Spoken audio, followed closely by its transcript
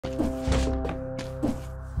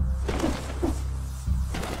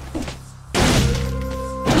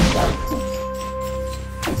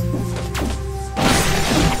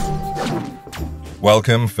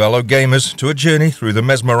Welcome, fellow gamers, to a journey through the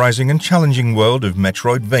mesmerizing and challenging world of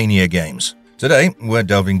Metroidvania games. Today, we're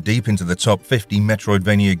delving deep into the top 50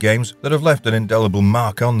 Metroidvania games that have left an indelible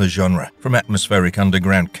mark on the genre. From atmospheric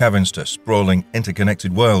underground caverns to sprawling,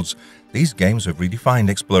 interconnected worlds, these games have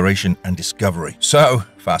redefined exploration and discovery. So,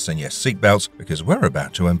 fasten your seatbelts because we're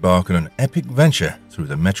about to embark on an epic venture through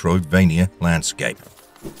the Metroidvania landscape.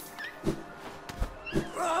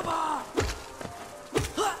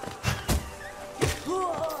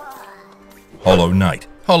 Hollow Knight.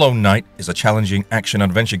 Hollow Knight is a challenging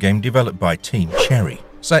action-adventure game developed by Team Cherry.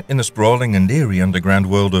 Set in the sprawling and eerie underground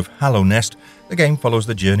world of Hollow Nest, the game follows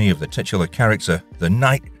the journey of the titular character, the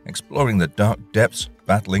Knight, exploring the dark depths,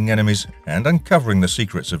 battling enemies, and uncovering the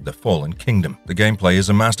secrets of the Fallen Kingdom. The gameplay is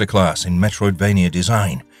a masterclass in Metroidvania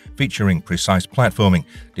design, featuring precise platforming,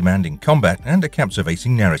 demanding combat, and a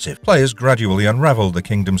captivating narrative. Players gradually unravel the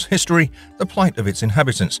kingdom's history, the plight of its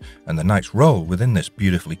inhabitants, and the knight's role within this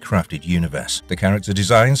beautifully crafted universe. The character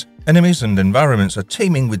designs, enemies, and environments are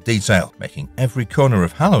teeming with detail, making every corner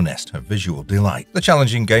of Hollow Nest a visual delight. The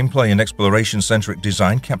challenging gameplay and exploration-centric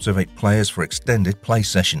design captivate players for extended play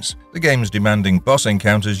sessions. The game's demanding boss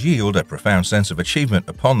encounters yield a profound sense of achievement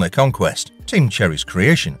upon their conquest. Team Cherry's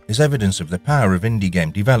creation is evidence of the power of indie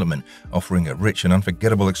game development, offering a rich and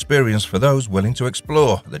unforgettable experience for those willing to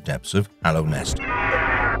explore the depths of Hollow Nest.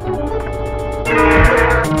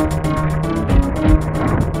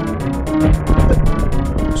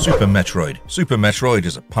 Super Metroid. Super Metroid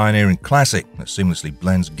is a pioneering classic that seamlessly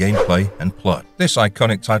blends gameplay and plot. This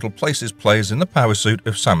iconic title places players in the power suit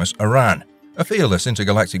of Samus Aran, a fearless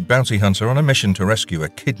intergalactic bounty hunter on a mission to rescue a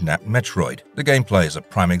kidnapped Metroid. The gameplay is a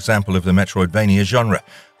prime example of the Metroidvania genre,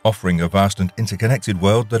 offering a vast and interconnected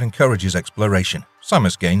world that encourages exploration.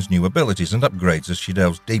 Samus gains new abilities and upgrades as she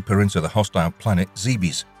delves deeper into the hostile planet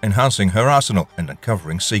Zebes, enhancing her arsenal and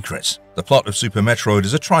uncovering secrets. The plot of Super Metroid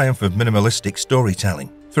is a triumph of minimalistic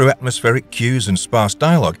storytelling. Through atmospheric cues and sparse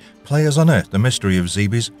dialogue, players unearth the mystery of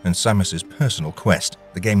Zebes and Samus's personal quest.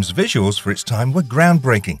 The game's visuals for its time were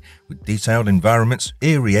groundbreaking, with detailed environments,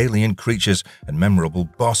 eerie alien creatures, and memorable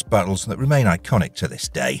boss battles that remain iconic to this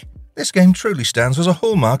day. This game truly stands as a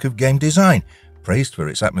hallmark of game design, praised for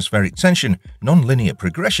its atmospheric tension, non-linear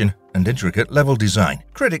progression, and intricate level design.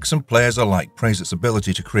 Critics and players alike praise its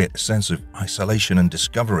ability to create a sense of isolation and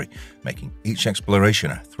discovery, making each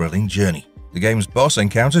exploration a thrilling journey. The game's boss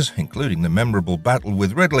encounters, including the memorable battle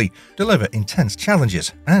with Ridley, deliver intense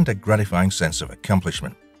challenges and a gratifying sense of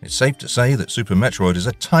accomplishment. It's safe to say that Super Metroid is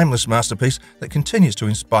a timeless masterpiece that continues to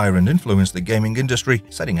inspire and influence the gaming industry,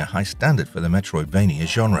 setting a high standard for the Metroidvania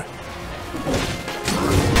genre.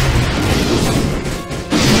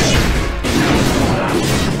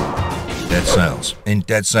 Dead Cells. In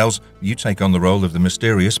Dead Cells, you take on the role of the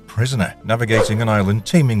mysterious prisoner, navigating an island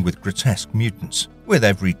teeming with grotesque mutants. With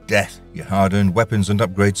every death, your hard-earned weapons and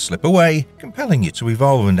upgrades slip away, compelling you to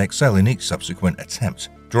evolve and excel in each subsequent attempt.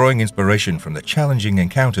 Drawing inspiration from the challenging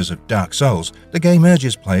encounters of Dark Souls, the game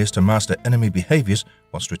urges players to master enemy behaviors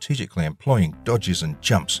while strategically employing dodges and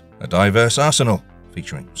jumps. A diverse arsenal,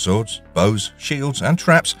 featuring swords, bows, shields, and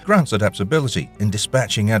traps, grants adaptability in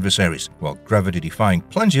dispatching adversaries, while gravity-defying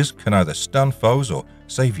plunges can either stun foes or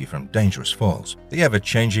save you from dangerous falls. The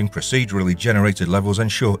ever-changing procedurally generated levels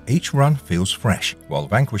ensure each run feels fresh, while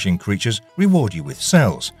vanquishing creatures reward you with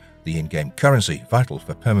cells, the in-game currency vital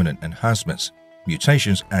for permanent enhancements.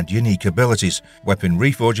 Mutations add unique abilities, weapon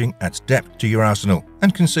reforging adds depth to your arsenal,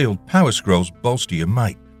 and concealed power scrolls bolster your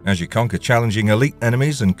might. As you conquer challenging elite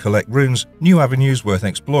enemies and collect runes, new avenues worth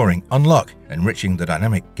exploring unlock, enriching the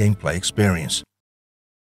dynamic gameplay experience.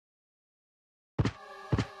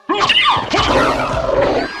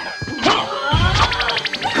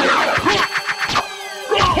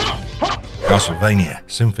 Castlevania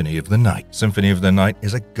Symphony of the Night. Symphony of the Night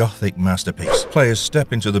is a gothic masterpiece. Players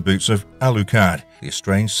step into the boots of Alucard, the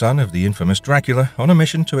estranged son of the infamous Dracula, on a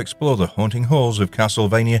mission to explore the haunting halls of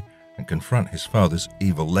Castlevania and confront his father's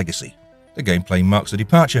evil legacy. The gameplay marks a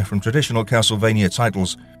departure from traditional Castlevania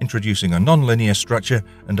titles, introducing a non-linear structure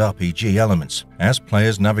and RPG elements. As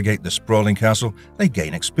players navigate the sprawling castle, they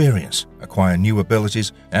gain experience, acquire new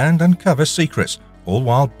abilities, and uncover secrets, all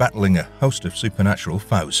while battling a host of supernatural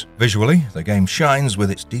foes. Visually, the game shines with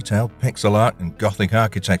its detailed pixel art and gothic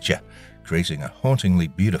architecture, creating a hauntingly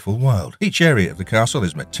beautiful world. Each area of the castle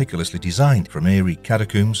is meticulously designed, from eerie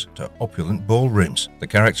catacombs to opulent ballrooms. The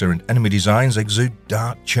character and enemy designs exude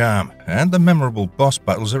dark charm, and the memorable boss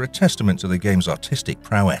battles are a testament to the game's artistic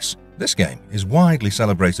prowess. This game is widely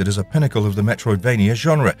celebrated as a pinnacle of the Metroidvania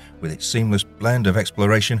genre, with its seamless blend of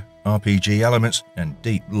exploration, RPG elements, and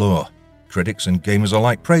deep lore. Critics and gamers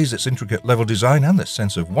alike praise its intricate level design and the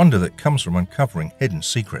sense of wonder that comes from uncovering hidden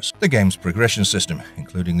secrets. The game's progression system,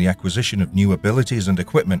 including the acquisition of new abilities and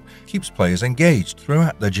equipment, keeps players engaged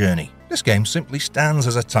throughout their journey. This game simply stands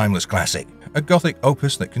as a timeless classic, a gothic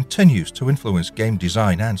opus that continues to influence game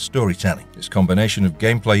design and storytelling. Its combination of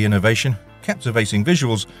gameplay innovation, captivating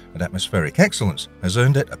visuals, and atmospheric excellence has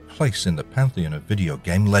earned it a place in the pantheon of video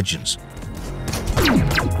game legends.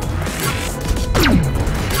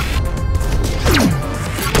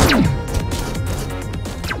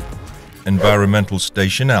 Environmental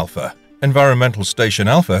Station Alpha. Environmental Station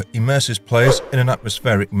Alpha immerses players in an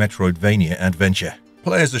atmospheric Metroidvania adventure.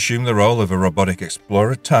 Players assume the role of a robotic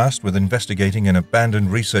explorer tasked with investigating an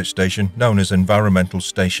abandoned research station known as Environmental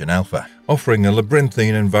Station Alpha, offering a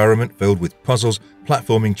labyrinthine environment filled with puzzles,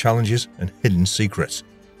 platforming challenges, and hidden secrets.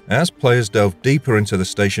 As players delve deeper into the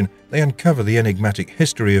station, they uncover the enigmatic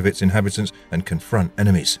history of its inhabitants and confront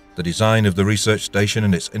enemies. The design of the research station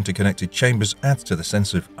and its interconnected chambers adds to the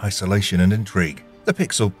sense of isolation and intrigue. The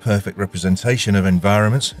pixel-perfect representation of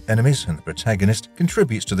environments, enemies, and the protagonist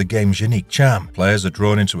contributes to the game's unique charm. Players are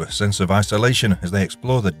drawn into a sense of isolation as they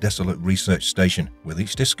explore the desolate research station, with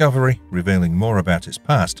each discovery revealing more about its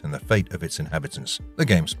past and the fate of its inhabitants. The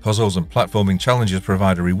game's puzzles and platforming challenges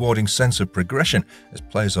provide a rewarding sense of progression as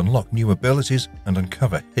players unlock new abilities and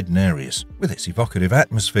uncover hidden areas. With its evocative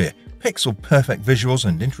atmosphere, pixel-perfect visuals,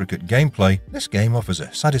 and intricate gameplay, this game offers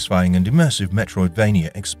a satisfying and immersive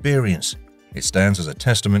Metroidvania experience. It stands as a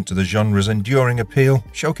testament to the genre's enduring appeal,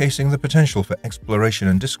 showcasing the potential for exploration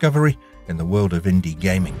and discovery in the world of indie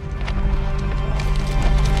gaming.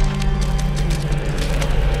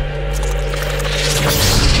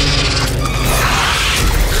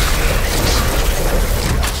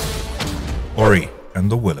 Ori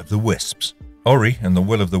and the Will of the Wisps. Ori and the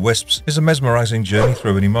Will of the Wisps is a mesmerizing journey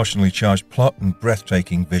through an emotionally charged plot and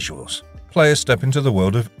breathtaking visuals. Players step into the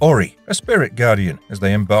world of Ori, a spirit guardian, as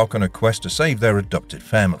they embark on a quest to save their adopted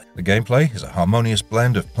family. The gameplay is a harmonious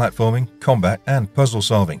blend of platforming, combat, and puzzle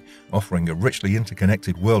solving, offering a richly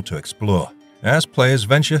interconnected world to explore. As players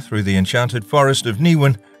venture through the enchanted forest of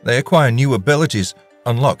Niwen, they acquire new abilities,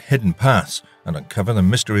 unlock hidden paths, and uncover the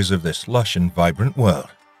mysteries of this lush and vibrant world.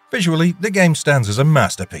 Visually, the game stands as a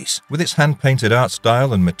masterpiece, with its hand-painted art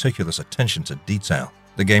style and meticulous attention to detail.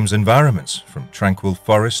 The game's environments, from tranquil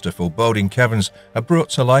forests to foreboding caverns, are brought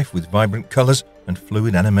to life with vibrant colors and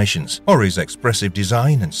fluid animations. Ori's expressive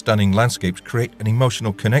design and stunning landscapes create an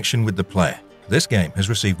emotional connection with the player. This game has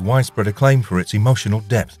received widespread acclaim for its emotional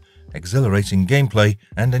depth, exhilarating gameplay,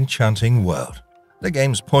 and enchanting world. The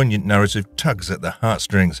game's poignant narrative tugs at the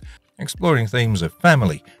heartstrings, exploring themes of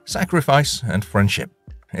family, sacrifice, and friendship.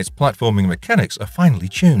 Its platforming mechanics are finely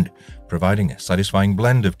tuned, providing a satisfying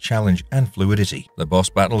blend of challenge and fluidity. The boss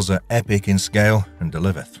battles are epic in scale and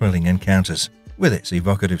deliver thrilling encounters. With its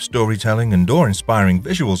evocative storytelling and awe-inspiring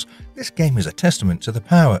visuals, this game is a testament to the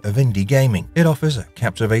power of indie gaming. It offers a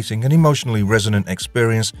captivating and emotionally resonant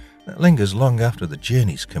experience that lingers long after the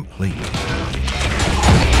journey's complete.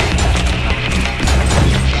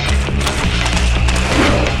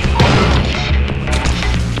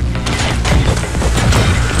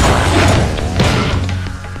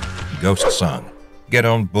 Ghost Song. Get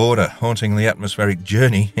on board a hauntingly atmospheric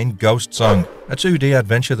journey in Ghost Song, a 2D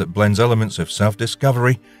adventure that blends elements of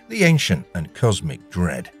self-discovery, the ancient, and cosmic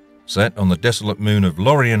dread. Set on the desolate moon of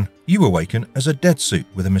Lorien, you awaken as a dead suit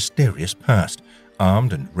with a mysterious past,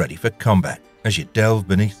 armed and ready for combat. As you delve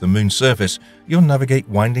beneath the moon's surface, you'll navigate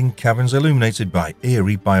winding caverns illuminated by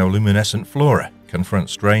eerie bioluminescent flora, confront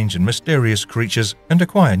strange and mysterious creatures, and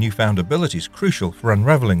acquire newfound abilities crucial for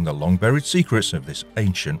unraveling the long-buried secrets of this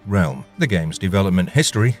ancient realm. The game's development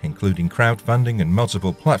history, including crowdfunding and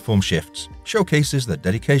multiple platform shifts, showcases the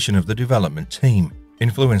dedication of the development team.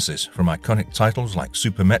 Influences from iconic titles like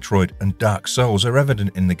Super Metroid and Dark Souls are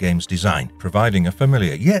evident in the game's design, providing a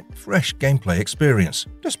familiar yet fresh gameplay experience.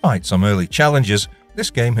 Despite some early challenges, this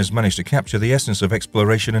game has managed to capture the essence of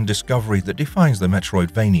exploration and discovery that defines the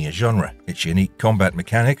Metroidvania genre. Its unique combat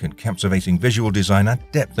mechanic and captivating visual design add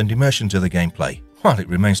depth and immersion to the gameplay. While it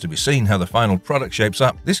remains to be seen how the final product shapes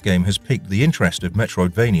up, this game has piqued the interest of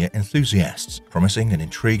Metroidvania enthusiasts, promising an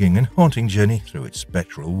intriguing and haunting journey through its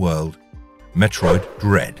spectral world. Metroid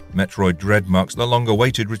Dread. Metroid Dread marks the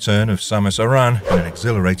long-awaited return of Samus Aran in an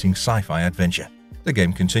exhilarating sci-fi adventure. The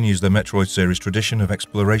game continues the Metroid series tradition of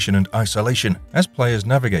exploration and isolation as players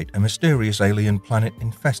navigate a mysterious alien planet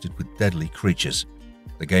infested with deadly creatures.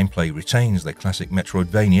 The gameplay retains the classic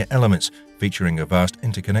Metroidvania elements, featuring a vast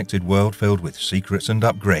interconnected world filled with secrets and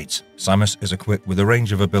upgrades. Samus is equipped with a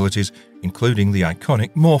range of abilities, including the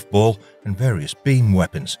iconic Morph Ball and various beam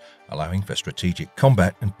weapons, allowing for strategic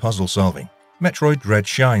combat and puzzle solving. Metroid Dread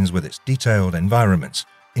shines with its detailed environments,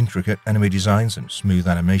 intricate enemy designs and smooth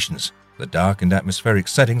animations. The dark and atmospheric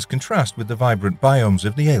settings contrast with the vibrant biomes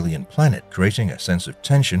of the alien planet, creating a sense of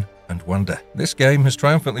tension and wonder. This game has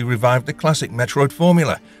triumphantly revived the classic Metroid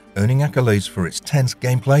formula, earning accolades for its tense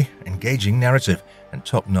gameplay, engaging narrative, and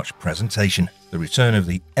top-notch presentation. The return of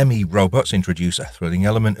the Emmy robots introduce a thrilling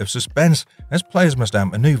element of suspense, as players must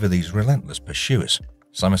outmaneuver these relentless pursuers.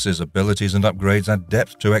 Samus's abilities and upgrades add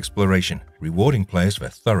depth to exploration, rewarding players for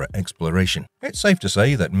thorough exploration. It's safe to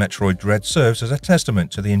say that Metroid Dread serves as a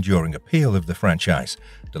testament to the enduring appeal of the franchise,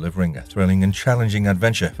 delivering a thrilling and challenging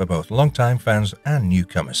adventure for both longtime fans and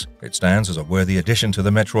newcomers. It stands as a worthy addition to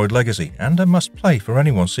the Metroid legacy and a must-play for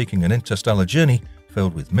anyone seeking an interstellar journey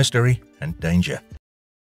filled with mystery and danger.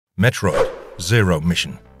 Metroid Zero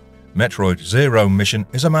Mission. Metroid Zero Mission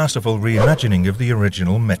is a masterful reimagining of the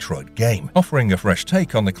original Metroid game, offering a fresh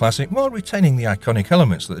take on the classic while retaining the iconic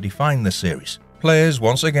elements that define the series. Players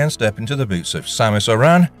once again step into the boots of Samus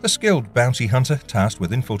Aran, the skilled bounty hunter tasked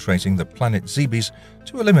with infiltrating the planet Zebes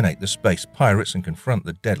to eliminate the space pirates and confront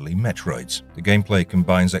the deadly Metroids. The gameplay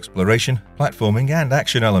combines exploration, platforming, and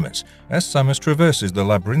action elements as Samus traverses the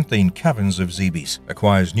labyrinthine caverns of Zebes,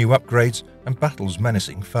 acquires new upgrades, and battles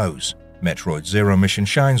menacing foes. Metroid Zero Mission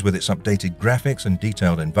shines with its updated graphics and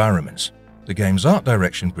detailed environments. The game's art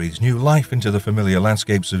direction breathes new life into the familiar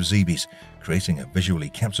landscapes of Zebes, creating a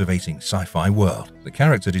visually captivating sci-fi world. The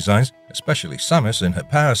character designs, especially Samus in her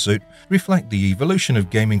power suit, reflect the evolution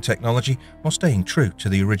of gaming technology while staying true to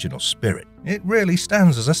the original spirit. It really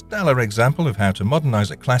stands as a stellar example of how to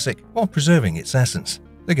modernize a classic while preserving its essence.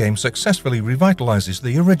 The game successfully revitalizes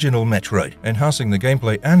the original Metroid, enhancing the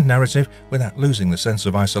gameplay and narrative without losing the sense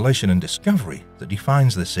of isolation and discovery that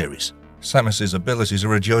defines the series. Samus's abilities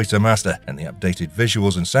are a joy to master, and the updated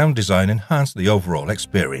visuals and sound design enhance the overall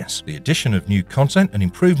experience. The addition of new content and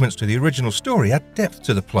improvements to the original story add depth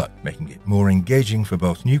to the plot, making it more engaging for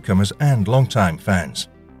both newcomers and longtime fans.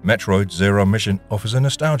 Metroid Zero Mission offers a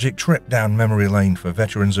nostalgic trip down memory lane for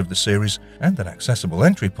veterans of the series and an accessible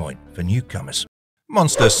entry point for newcomers.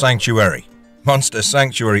 Monster Sanctuary. Monster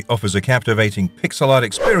Sanctuary offers a captivating pixel art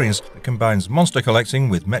experience that combines monster collecting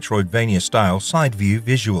with Metroidvania-style side-view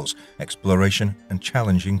visuals, exploration, and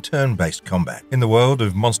challenging turn-based combat. In the world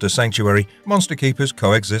of Monster Sanctuary, monster keepers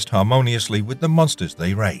coexist harmoniously with the monsters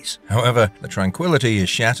they raise. However, the tranquility is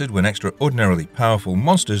shattered when extraordinarily powerful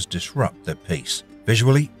monsters disrupt their peace.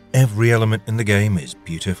 Visually, every element in the game is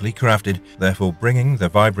beautifully crafted, therefore bringing the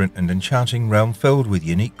vibrant and enchanting realm filled with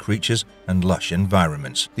unique creatures and lush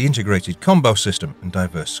environments. The integrated combo system and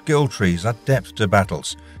diverse skill trees add depth to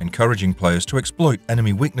battles, encouraging players to exploit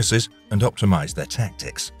enemy weaknesses and optimize their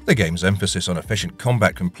tactics. The game's emphasis on efficient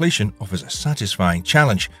combat completion offers a satisfying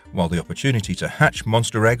challenge, while the opportunity to hatch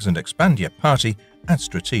monster eggs and expand your party adds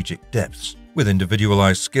strategic depths. With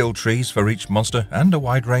individualized skill trees for each monster and a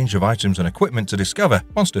wide range of items and equipment to discover,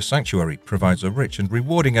 Monster Sanctuary provides a rich and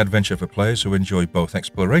rewarding adventure for players who enjoy both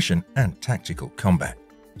exploration and tactical combat.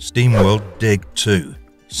 SteamWorld Dig 2.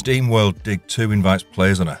 SteamWorld Dig 2 invites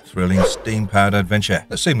players on a thrilling steam-powered adventure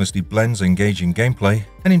that seamlessly blends engaging gameplay,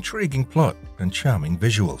 an intriguing plot, and charming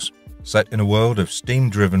visuals. Set in a world of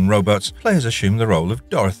steam-driven robots, players assume the role of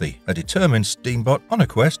Dorothy, a determined steambot on a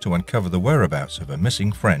quest to uncover the whereabouts of a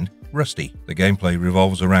missing friend, Rusty. The gameplay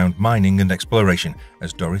revolves around mining and exploration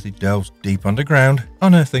as Dorothy delves deep underground,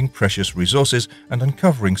 unearthing precious resources and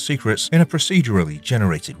uncovering secrets in a procedurally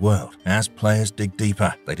generated world. As players dig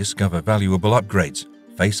deeper, they discover valuable upgrades,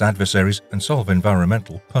 face adversaries, and solve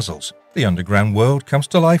environmental puzzles. The underground world comes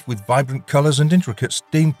to life with vibrant colors and intricate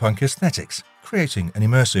steampunk aesthetics, creating an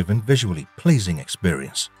immersive and visually pleasing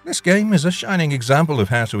experience. This game is a shining example of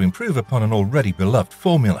how to improve upon an already beloved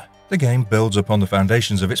formula. The game builds upon the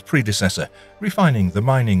foundations of its predecessor, refining the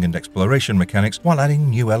mining and exploration mechanics while adding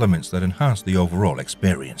new elements that enhance the overall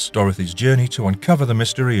experience. Dorothy's journey to uncover the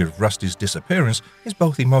mystery of Rusty's disappearance is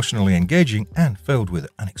both emotionally engaging and filled with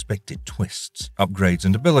unexpected twists. Upgrades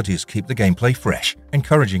and abilities keep the gameplay fresh,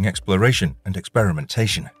 encouraging exploration and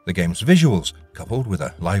experimentation. The game's visuals, coupled with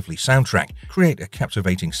a lively soundtrack, create a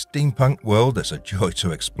captivating steampunk world that's a joy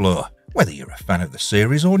to explore. Whether you're a fan of the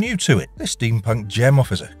series or new to it, this steampunk gem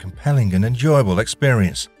offers a compelling and enjoyable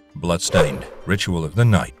experience. Bloodstained Ritual of the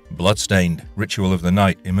Night. Bloodstained Ritual of the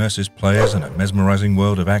Night immerses players in a mesmerizing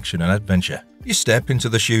world of action and adventure. You step into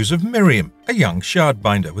the shoes of Miriam, a young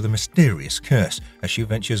shardbinder with a mysterious curse, as she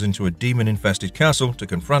ventures into a demon-infested castle to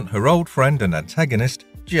confront her old friend and antagonist,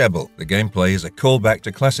 Jebel. The gameplay is a callback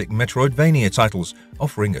to classic Metroidvania titles,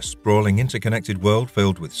 offering a sprawling interconnected world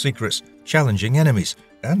filled with secrets, challenging enemies,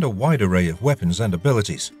 and a wide array of weapons and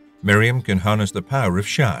abilities. Miriam can harness the power of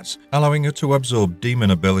shards, allowing her to absorb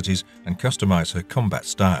demon abilities and customize her combat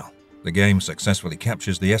style. The game successfully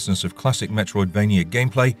captures the essence of classic Metroidvania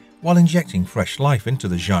gameplay while injecting fresh life into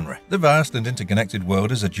the genre. The vast and interconnected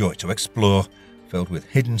world is a joy to explore, filled with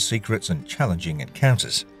hidden secrets and challenging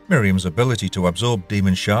encounters. Miriam's ability to absorb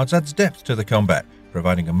demon shards adds depth to the combat,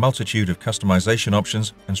 providing a multitude of customization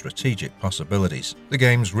options and strategic possibilities. The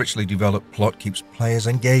game's richly developed plot keeps players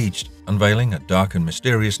engaged, unveiling a dark and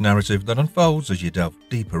mysterious narrative that unfolds as you delve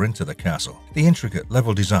deeper into the castle. The intricate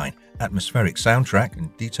level design, atmospheric soundtrack,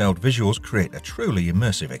 and detailed visuals create a truly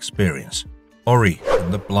immersive experience. Ori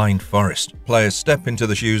and the Blind Forest. Players step into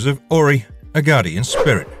the shoes of Ori, a guardian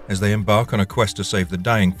spirit, as they embark on a quest to save the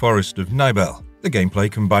dying forest of Nibel. The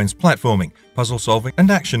gameplay combines platforming, puzzle solving, and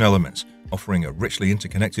action elements, offering a richly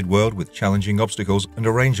interconnected world with challenging obstacles and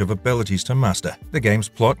a range of abilities to master. The game's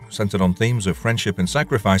plot, centered on themes of friendship and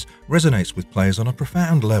sacrifice, resonates with players on a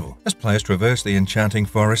profound level. As players traverse the enchanting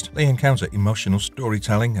forest, they encounter emotional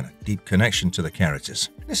storytelling and a deep connection to the characters.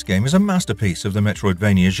 This game is a masterpiece of the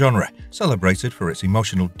Metroidvania genre, celebrated for its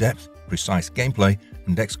emotional depth, precise gameplay,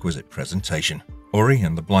 and exquisite presentation. Ori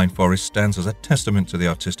and the Blind Forest stands as a testament to the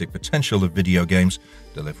artistic potential of video games,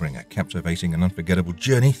 delivering a captivating and unforgettable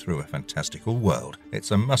journey through a fantastical world.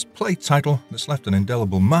 It's a must-play title that's left an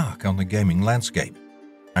indelible mark on the gaming landscape.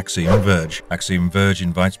 Axiom Verge. Axiom Verge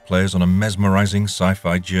invites players on a mesmerizing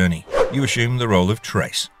sci-fi journey. You assume the role of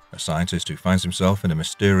Trace, a scientist who finds himself in a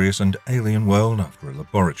mysterious and alien world after a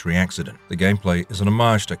laboratory accident. The gameplay is an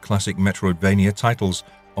homage to classic Metroidvania titles,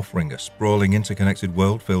 offering a sprawling interconnected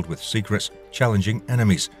world filled with secrets, challenging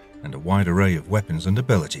enemies, and a wide array of weapons and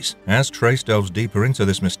abilities. As Trace delves deeper into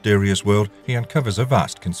this mysterious world, he uncovers a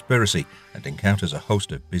vast conspiracy and encounters a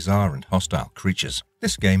host of bizarre and hostile creatures.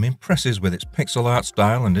 This game impresses with its pixel art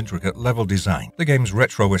style and intricate level design. The game's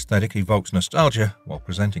retro aesthetic evokes nostalgia while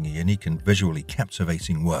presenting a unique and visually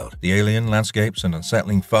captivating world. The alien landscapes and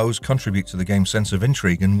unsettling foes contribute to the game's sense of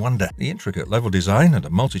intrigue and wonder. The intricate level design and a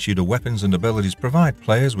multitude of weapons and abilities provide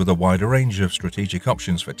players with a wider range of strategic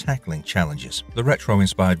options for tackling challenges. The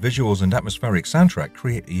retro-inspired visuals and atmospheric soundtrack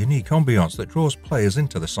create a unique ambiance that draws players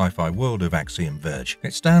into the sci-fi world of Axiom Verge.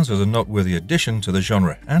 It stands as a noteworthy addition to the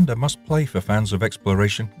genre and a must-play for fans of exploration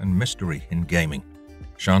and mystery in gaming.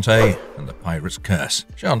 Shantae and the Pirate's Curse.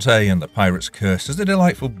 Shantae and the Pirate's Curse is a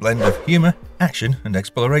delightful blend of humor, action, and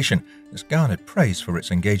exploration that's garnered praise for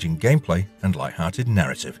its engaging gameplay and light-hearted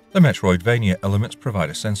narrative. The Metroidvania elements provide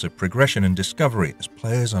a sense of progression and discovery as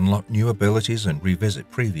players unlock new abilities and revisit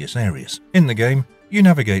previous areas. In the game, you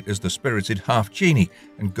navigate as the spirited half-genie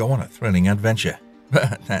and go on a thrilling adventure.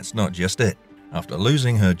 But that's not just it. After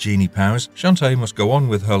losing her genie powers, Shantae must go on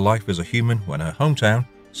with her life as a human when her hometown,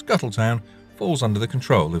 Scuttletown, falls under the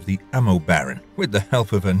control of the Ammo Baron. With the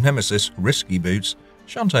help of her nemesis, Risky Boots,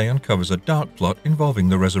 Shantae uncovers a dark plot involving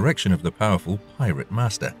the resurrection of the powerful Pirate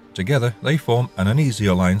Master. Together, they form an uneasy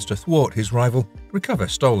alliance to thwart his rival, recover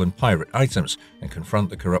stolen pirate items, and confront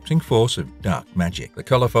the corrupting force of dark magic. The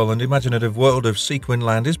colourful and imaginative world of Sequin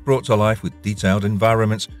Land is brought to life with detailed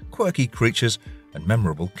environments, quirky creatures, and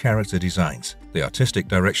memorable character designs. The artistic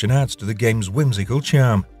direction adds to the game's whimsical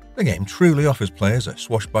charm. The game truly offers players a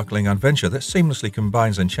swashbuckling adventure that seamlessly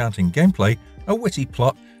combines enchanting gameplay, a witty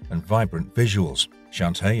plot, and vibrant visuals.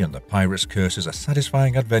 Shantae and the Pirate's Curse is a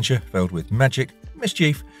satisfying adventure filled with magic,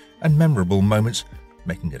 mischief, and memorable moments,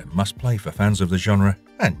 making it a must-play for fans of the genre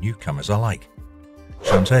and newcomers alike.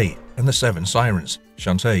 Shantae and the Seven Sirens.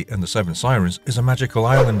 Shantae and the Seven Sirens is a magical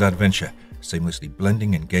island adventure, seamlessly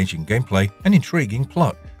blending engaging gameplay, an intriguing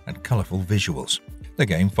plot, and colourful visuals. The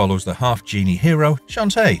game follows the half-genie hero,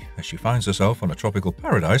 Shantae, as she finds herself on a tropical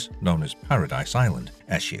paradise known as Paradise Island.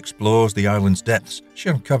 As she explores the island's depths, she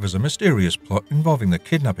uncovers a mysterious plot involving the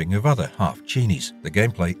kidnapping of other half-genies. The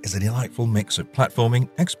gameplay is a delightful mix of platforming,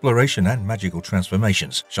 exploration, and magical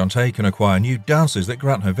transformations. Shantae can acquire new dances that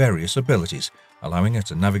grant her various abilities, allowing her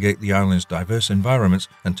to navigate the island's diverse environments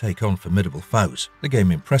and take on formidable foes. The game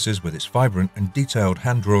impresses with its vibrant and detailed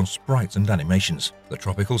hand-drawn sprites and animations. The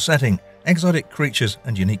tropical setting, exotic creatures,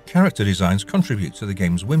 and unique character designs contribute to the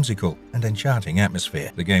game's whimsical and enchanting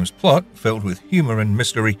atmosphere. The game's plot, filled with humor and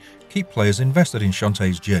mystery, keep players invested in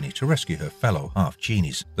Shantae's journey to rescue her fellow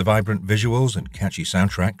half-genies. The vibrant visuals and catchy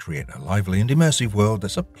soundtrack create a lively and immersive world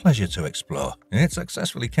that's a pleasure to explore. It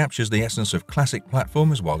successfully captures the essence of classic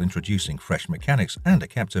platformers while introducing fresh mechanics and a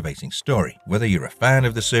captivating story. Whether you're a fan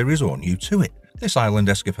of the series or new to it, this island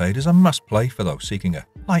escapade is a must-play for those seeking a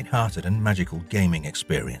light-hearted and magical gaming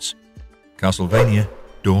experience. Castlevania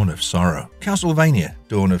Dawn of Sorrow. Castlevania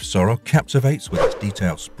Dawn of Sorrow captivates with its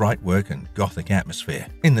detailed sprite work and gothic atmosphere.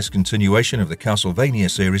 In this continuation of the Castlevania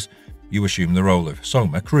series, you assume the role of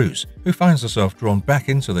Soma Cruz, who finds herself drawn back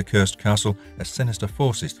into the cursed castle as sinister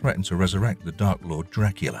forces threaten to resurrect the Dark Lord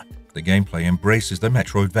Dracula. The gameplay embraces the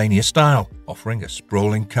Metroidvania style, offering a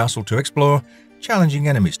sprawling castle to explore, challenging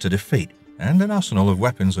enemies to defeat, and an arsenal of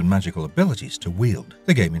weapons and magical abilities to wield.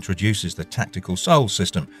 The game introduces the tactical soul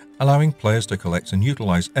system, allowing players to collect and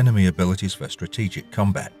utilize enemy abilities for strategic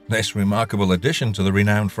combat. This remarkable addition to the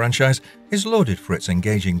renowned franchise is lauded for its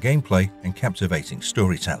engaging gameplay and captivating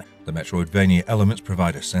storytelling. The Metroidvania elements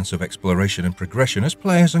provide a sense of exploration and progression as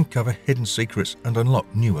players uncover hidden secrets and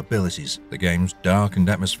unlock new abilities. The game's dark and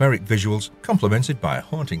atmospheric visuals, complemented by a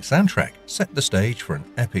haunting soundtrack, set the stage for an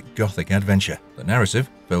epic gothic adventure. The narrative,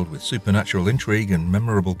 filled with supernatural intrigue and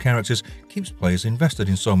memorable characters, keeps players invested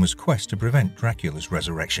in Soma's quest to prevent Dracula's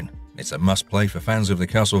resurrection. It's a must-play for fans of the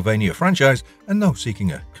Castlevania franchise and those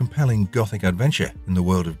seeking a compelling gothic adventure in the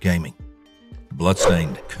world of gaming.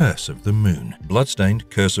 Bloodstained Curse of the Moon. Bloodstained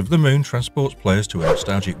Curse of the Moon transports players to a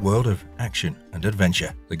nostalgic world of action and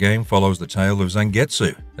adventure. The game follows the tale of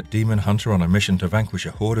Zangetsu, a demon hunter on a mission to vanquish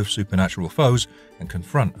a horde of supernatural foes and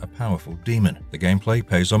confront a powerful demon. The gameplay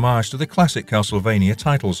pays homage to the classic Castlevania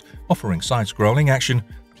titles, offering side-scrolling action,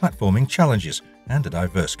 platforming challenges, and a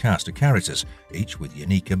diverse cast of characters, each with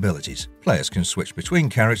unique abilities. Players can switch between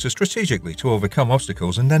characters strategically to overcome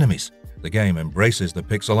obstacles and enemies. The game embraces the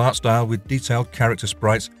pixel art style with detailed character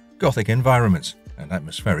sprites, gothic environments, and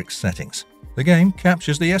atmospheric settings. The game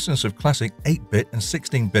captures the essence of classic 8-bit and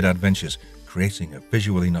 16-bit adventures, creating a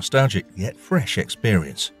visually nostalgic yet fresh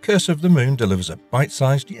experience. Curse of the Moon delivers a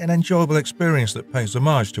bite-sized yet enjoyable experience that pays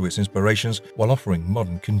homage to its inspirations while offering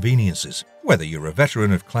modern conveniences. Whether you're a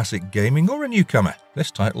veteran of classic gaming or a newcomer,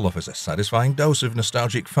 this title offers a satisfying dose of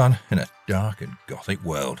nostalgic fun in a dark and gothic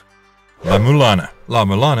world. La Mulana. La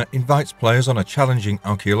Mulana invites players on a challenging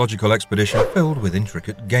archaeological expedition filled with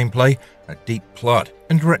intricate gameplay, a deep plot,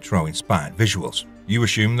 and retro-inspired visuals. You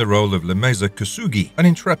assume the role of Lemeza Kusugi, an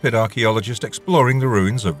intrepid archaeologist exploring the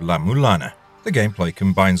ruins of La Mulana. The gameplay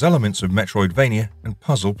combines elements of Metroidvania and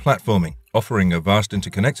puzzle platforming, offering a vast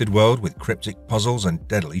interconnected world with cryptic puzzles and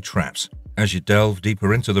deadly traps. As you delve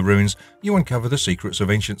deeper into the ruins, you uncover the secrets of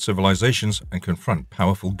ancient civilizations and confront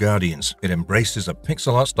powerful guardians. It embraces a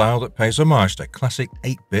pixel art style that pays homage to classic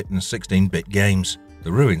 8-bit and 16-bit games.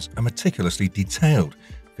 The ruins are meticulously detailed,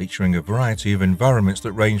 featuring a variety of environments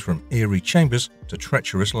that range from eerie chambers to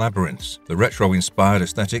treacherous labyrinths. The retro-inspired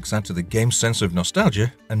aesthetics add to the game's sense of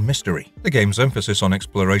nostalgia and mystery. The game's emphasis on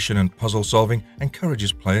exploration and puzzle solving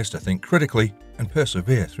encourages players to think critically and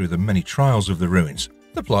persevere through the many trials of the ruins.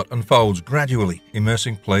 The plot unfolds gradually,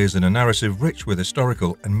 immersing players in a narrative rich with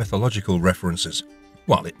historical and mythological references.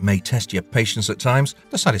 While it may test your patience at times,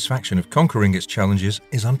 the satisfaction of conquering its challenges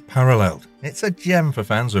is unparalleled. It's a gem for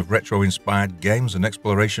fans of retro-inspired games and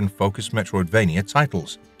exploration-focused Metroidvania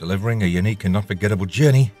titles, delivering a unique and unforgettable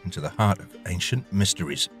journey into the heart of ancient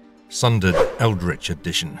mysteries. Sundered Eldritch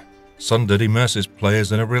Edition. Sundered immerses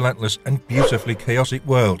players in a relentless and beautifully chaotic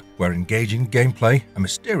world where engaging gameplay, a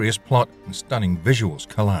mysterious plot, and stunning visuals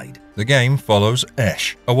collide. The game follows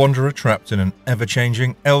Esh, a wanderer trapped in an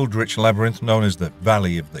ever-changing eldritch labyrinth known as the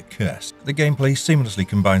Valley of the Cursed. The gameplay seamlessly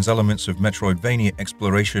combines elements of Metroidvania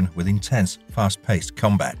exploration with intense, fast-paced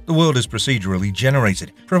combat. The world is procedurally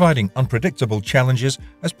generated, providing unpredictable challenges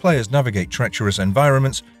as players navigate treacherous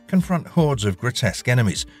environments, confront hordes of grotesque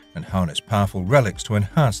enemies, and harness powerful relics to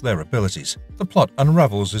enhance their abilities. The plot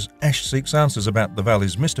unravels as Esh seeks answers about the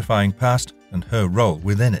Valley's mystifying past and her role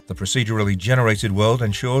within it. The procedurally generated world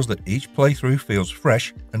ensures that each playthrough feels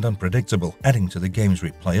fresh and unpredictable, adding to the game's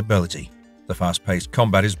replayability. The fast-paced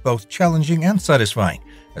combat is both challenging and satisfying,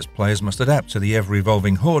 as players must adapt to the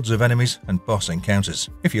ever-evolving hordes of enemies and boss encounters.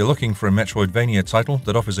 If you're looking for a Metroidvania title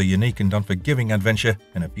that offers a unique and unforgiving adventure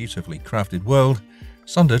in a beautifully crafted world,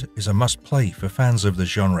 Sundered is a must-play for fans of the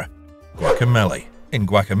genre. Guacamelee. In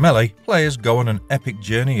Guacamelee, players go on an epic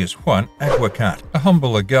journey as Juan Aguacat, a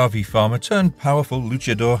humble agave farmer turned powerful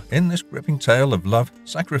luchador in this gripping tale of love,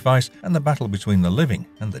 sacrifice, and the battle between the living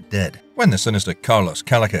and the dead. When the sinister Carlos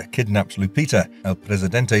Calica kidnaps Lupita, El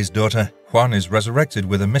Presidente's daughter, Juan is resurrected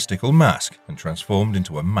with a mystical mask and transformed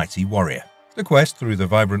into a mighty warrior. The quest through the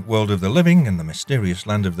vibrant world of the living and the mysterious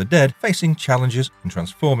land of the dead, facing challenges and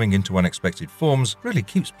transforming into unexpected forms, really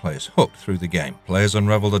keeps players hooked through the game. Players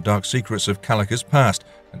unravel the dark secrets of Calica's past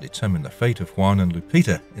and determine the fate of Juan and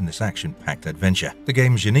Lupita in this action-packed adventure. The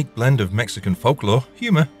game's unique blend of Mexican folklore,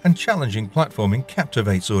 humor, and challenging platforming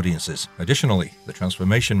captivates audiences. Additionally, the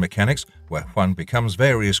transformation mechanics, where Juan becomes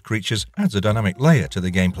various creatures, adds a dynamic layer to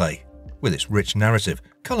the gameplay. With its rich narrative,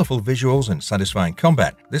 colourful visuals and satisfying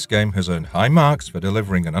combat, this game has earned high marks for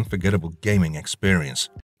delivering an unforgettable gaming experience.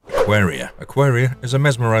 Aquaria is a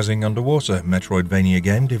mesmerizing underwater Metroidvania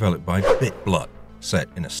game developed by BitBlock. Set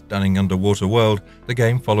in a stunning underwater world, the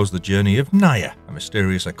game follows the journey of Naya, a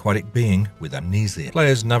mysterious aquatic being with amnesia.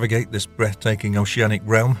 Players navigate this breathtaking oceanic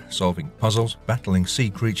realm, solving puzzles, battling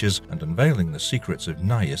sea creatures, and unveiling the secrets of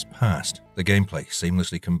Naya's past. The gameplay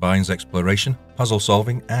seamlessly combines exploration, puzzle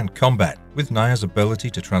solving, and combat, with Naya's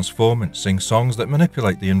ability to transform and sing songs that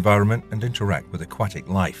manipulate the environment and interact with aquatic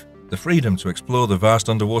life. The freedom to explore the vast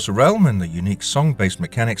underwater realm and the unique song-based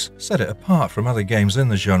mechanics set it apart from other games in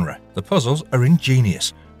the genre. The puzzles are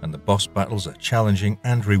ingenious, and the boss battles are challenging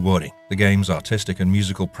and rewarding. The game's artistic and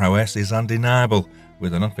musical prowess is undeniable,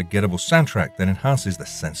 with an unforgettable soundtrack that enhances the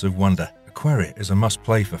sense of wonder. Aquaria is a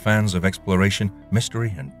must-play for fans of exploration,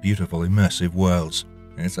 mystery, and beautiful immersive worlds.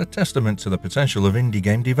 It's a testament to the potential of indie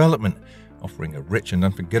game development, offering a rich and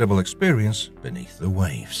unforgettable experience beneath the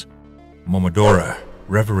waves. Momodora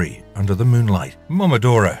Reverie Under the Moonlight.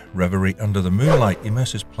 Momodora Reverie Under the Moonlight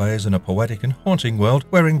immerses players in a poetic and haunting world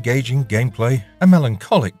where engaging gameplay, a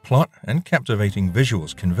melancholic plot, and captivating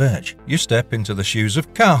visuals converge. You step into the shoes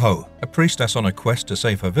of Kaho, a priestess on a quest to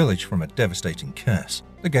save her village from a devastating curse.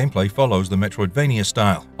 The gameplay follows the Metroidvania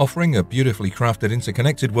style, offering a beautifully crafted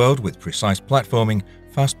interconnected world with precise platforming,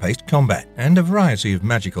 fast-paced combat, and a variety of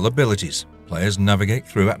magical abilities. Players navigate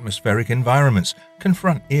through atmospheric environments,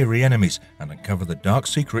 confront eerie enemies, and uncover the dark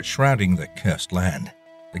secrets shrouding the cursed land.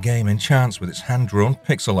 The game enchants with its hand-drawn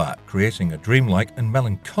pixel art, creating a dreamlike and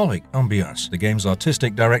melancholic ambiance. The game's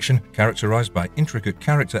artistic direction, characterized by intricate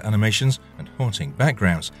character animations and haunting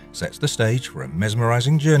backgrounds, sets the stage for a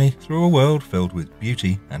mesmerizing journey through a world filled with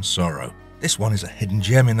beauty and sorrow. This one is a hidden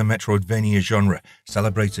gem in the Metroidvania genre,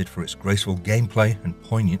 celebrated for its graceful gameplay and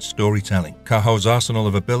poignant storytelling. Kaho's arsenal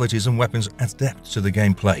of abilities and weapons adds depth to the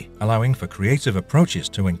gameplay, allowing for creative approaches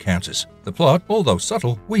to encounters. The plot, although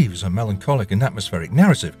subtle, weaves a melancholic and atmospheric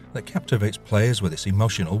narrative that captivates players with its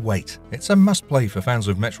emotional weight. It's a must-play for fans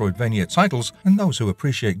of Metroidvania titles and those who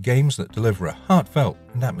appreciate games that deliver a heartfelt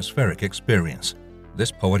and atmospheric experience.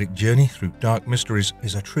 This poetic journey through dark mysteries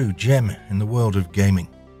is a true gem in the world of gaming.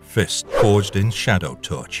 Fist, Forged in Shadow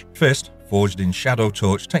Torch. Fist, Forged in Shadow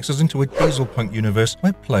Torch takes us into a dieselpunk universe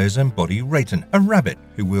where players embody Rayton, a rabbit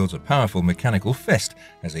who wields a powerful mechanical fist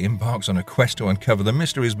as he embarks on a quest to uncover the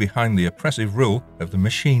mysteries behind the oppressive rule of the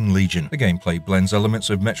Machine Legion. The gameplay blends elements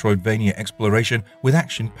of Metroidvania exploration with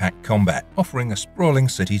action-packed combat, offering a sprawling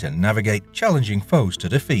city to navigate, challenging foes to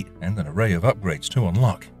defeat, and an array of upgrades to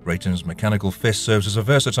unlock. Rayton's mechanical fist serves as a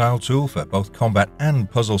versatile tool for both combat and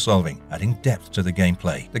puzzle solving, adding depth to the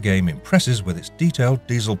gameplay. The game impresses with its detailed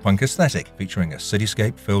dieselpunk aesthetic, featuring a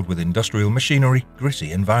cityscape filled with industrial machinery,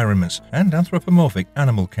 gritty environments, and anthropomorphic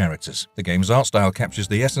animal characters. The game's art style captures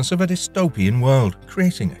the essence of a dystopian world,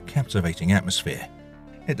 creating a captivating atmosphere.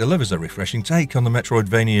 It delivers a refreshing take on the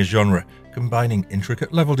Metroidvania genre, combining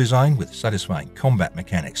intricate level design with satisfying combat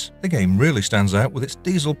mechanics. The game really stands out with its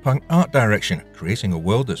dieselpunk art direction, creating a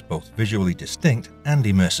world that's both visually distinct and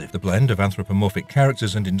immersive. The blend of anthropomorphic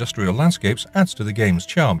characters and industrial landscapes adds to the game's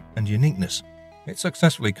charm and uniqueness. It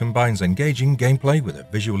successfully combines engaging gameplay with a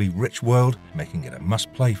visually rich world, making it a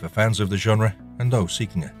must-play for fans of the genre and those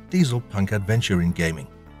seeking a dieselpunk adventure in gaming.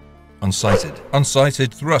 Unsighted.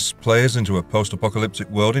 Unsighted thrusts players into a post-apocalyptic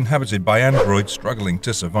world inhabited by androids struggling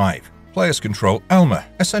to survive. Players control Alma,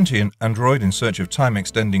 a sentient android in search of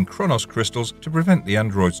time-extending Chronos crystals to prevent the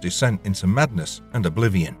android's descent into madness and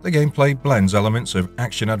oblivion. The gameplay blends elements of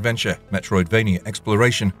action-adventure, Metroidvania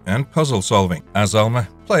exploration, and puzzle solving. As Alma,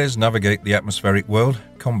 players navigate the atmospheric world,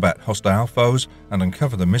 combat hostile foes, and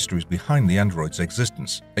uncover the mysteries behind the android's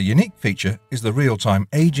existence. A unique feature is the real-time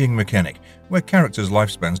aging mechanic, where characters'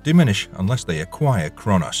 lifespans diminish unless they acquire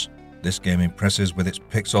Chronos. This game impresses with its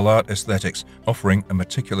pixel art aesthetics, offering a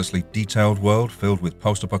meticulously detailed world filled with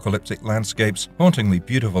post-apocalyptic landscapes, hauntingly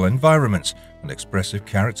beautiful environments, and expressive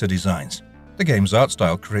character designs. The game's art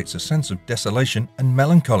style creates a sense of desolation and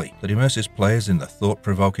melancholy that immerses players in the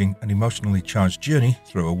thought-provoking and emotionally charged journey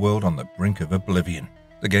through a world on the brink of oblivion.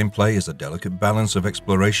 The gameplay is a delicate balance of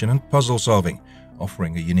exploration and puzzle solving,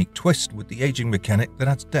 offering a unique twist with the aging mechanic that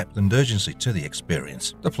adds depth and urgency to the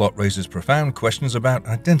experience. The plot raises profound questions about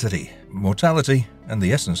identity, mortality, and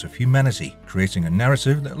the essence of humanity, creating a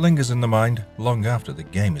narrative that lingers in the mind long after the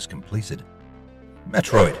game is completed.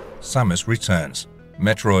 Metroid: Samus Returns.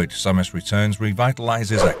 Metroid: Samus Returns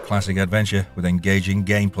revitalizes a classic adventure with engaging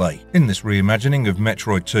gameplay. In this reimagining of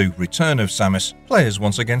Metroid 2: Return of Samus, players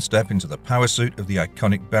once again step into the power suit of the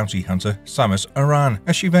iconic bounty hunter Samus Aran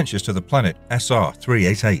as she ventures to the planet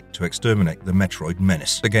SR-388 to exterminate the Metroid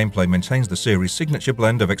menace. The gameplay maintains the series' signature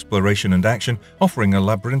blend of exploration and action, offering a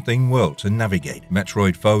labyrinthine world to navigate,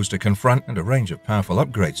 Metroid foes to confront, and a range of powerful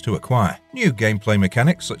upgrades to acquire. New gameplay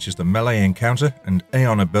mechanics such as the melee encounter and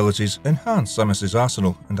Aeon abilities enhance Samus's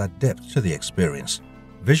arsenal and add depth to the experience.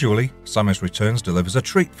 Visually, Samus Returns delivers a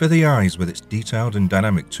treat for the eyes with its detailed and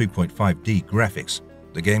dynamic 2.5D graphics.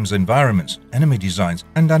 The game's environments, enemy designs,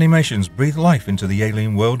 and animations breathe life into the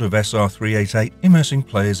alien world of SR-388, immersing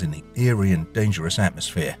players in the eerie and dangerous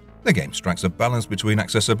atmosphere. The game strikes a balance between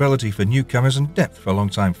accessibility for newcomers and depth for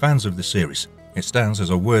longtime fans of the series. It stands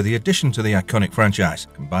as a worthy addition to the iconic franchise,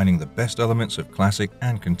 combining the best elements of classic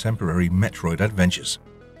and contemporary Metroid adventures.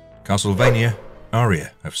 Castlevania: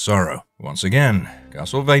 Aria of Sorrow. Once again,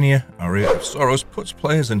 Castlevania: Aria of Sorrow puts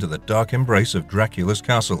players into the dark embrace of Dracula's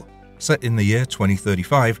castle. Set in the year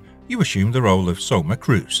 2035, you assume the role of Soma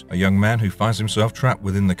Cruz, a young man who finds himself trapped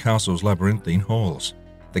within the castle's labyrinthine halls.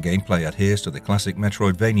 The gameplay adheres to the classic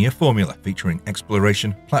Metroidvania formula, featuring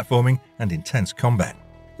exploration, platforming, and intense combat.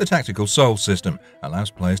 The tactical Soul system allows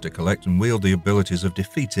players to collect and wield the abilities of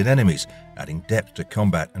defeated enemies, adding depth to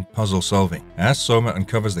combat and puzzle solving. As Soma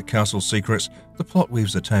uncovers the castle's secrets, the plot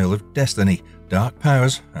weaves a tale of destiny, dark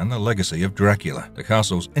powers, and the legacy of Dracula. The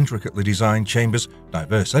castle's intricately designed chambers,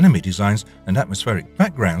 diverse enemy designs, and atmospheric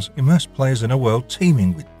backgrounds immerse players in a world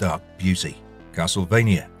teeming with dark beauty.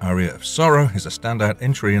 Castlevania: Aria of Sorrow is a standout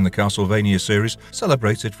entry in the Castlevania series,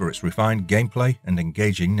 celebrated for its refined gameplay and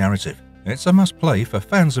engaging narrative. It's a must-play for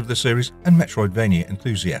fans of the series and Metroidvania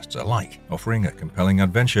enthusiasts alike, offering a compelling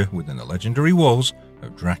adventure within the legendary walls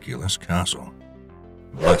of Dracula's castle.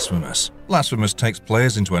 Blasphemous. Blasphemous takes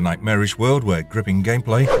players into a nightmarish world where gripping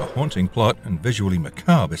gameplay, a haunting plot, and visually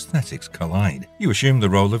macabre aesthetics collide. You assume the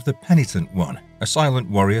role of the Penitent One, a silent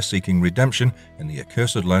warrior seeking redemption in the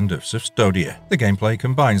accursed land of Sifstodia. The gameplay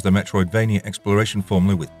combines the Metroidvania exploration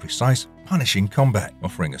formula with precise, punishing combat,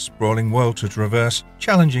 offering a sprawling world to traverse,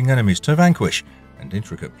 challenging enemies to vanquish, and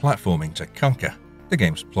intricate platforming to conquer. The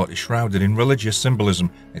game's plot is shrouded in religious symbolism,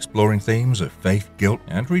 exploring themes of faith, guilt,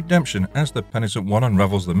 and redemption as the Penitent One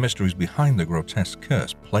unravels the mysteries behind the grotesque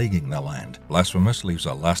curse plaguing the land. Blasphemous leaves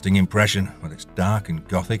a lasting impression with its dark and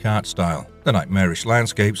gothic art style. The nightmarish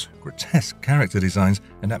landscapes, grotesque character designs,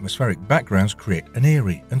 and atmospheric backgrounds create an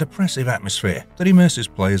eerie and oppressive atmosphere that immerses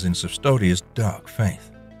players in Siftstodia's dark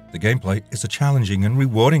faith. The gameplay is a challenging and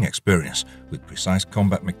rewarding experience, with precise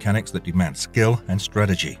combat mechanics that demand skill and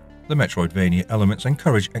strategy. The Metroidvania elements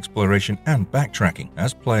encourage exploration and backtracking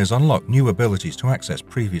as players unlock new abilities to access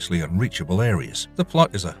previously unreachable areas. The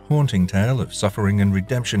plot is a haunting tale of suffering and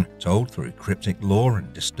redemption, told through cryptic lore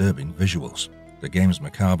and disturbing visuals. The game's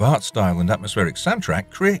macabre art style and atmospheric soundtrack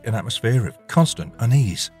create an atmosphere of constant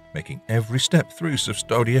unease, making every step through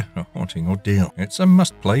Siftstodia a haunting ordeal. It's a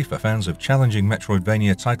must-play for fans of challenging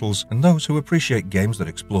Metroidvania titles and those who appreciate games that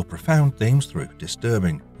explore profound themes through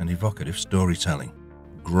disturbing and evocative storytelling.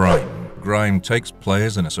 Grime. Grime takes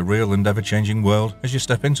players in a surreal and ever-changing world as you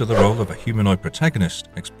step into the role of a humanoid protagonist,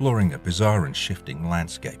 exploring a bizarre and shifting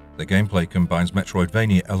landscape. The gameplay combines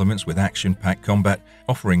Metroidvania elements with action-packed combat,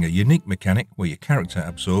 offering a unique mechanic where your character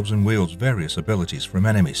absorbs and wields various abilities from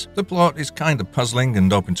enemies. The plot is kind of puzzling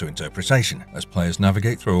and open to interpretation, as players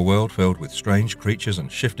navigate through a world filled with strange creatures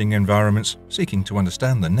and shifting environments, seeking to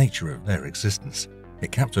understand the nature of their existence.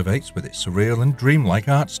 It captivates with its surreal and dreamlike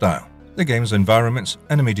art style. The game's environments,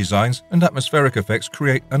 enemy designs, and atmospheric effects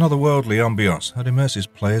create an otherworldly ambiance that immerses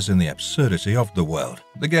players in the absurdity of the world.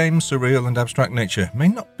 The game's surreal and abstract nature may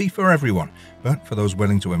not be for everyone, but for those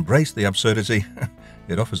willing to embrace the absurdity,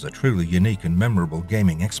 it offers a truly unique and memorable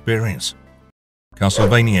gaming experience.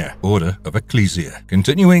 Castlevania: Order of Ecclesia.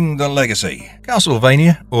 Continuing the legacy,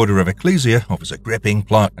 Castlevania: Order of Ecclesia offers a gripping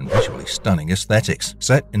plot and visually stunning aesthetics.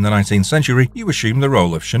 Set in the 19th century, you assume the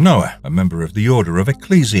role of Shanoa, a member of the Order of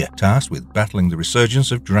Ecclesia, tasked with battling the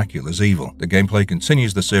resurgence of Dracula's evil. The gameplay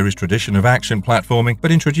continues the series' tradition of action platforming,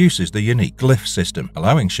 but introduces the unique glyph system,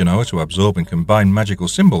 allowing Shanoa to absorb and combine magical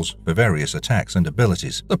symbols for various attacks and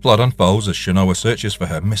abilities. The plot unfolds as Shanoa searches for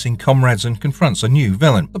her missing comrades and confronts a new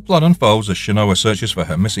villain. The plot unfolds as Shanoa searches for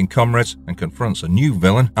her missing comrades and confronts a new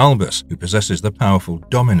villain, Albus, who possesses the powerful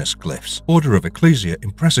Dominus glyphs. Order of Ecclesia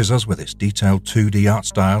impresses us with its detailed 2D art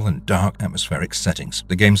style and dark atmospheric settings.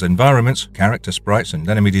 The game's environments, character sprites, and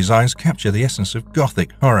enemy designs capture the essence of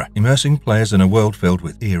Gothic horror, immersing players in a world filled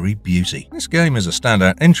with eerie beauty. This game is a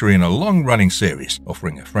standout entry in a long-running series,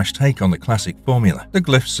 offering a fresh take on the classic formula. The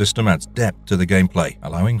glyph system adds depth to the gameplay,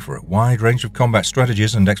 allowing for a wide range of combat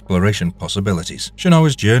strategies and exploration possibilities.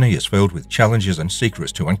 Shanoa's journey is filled with challenges and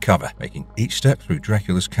secrets to uncover, making each step through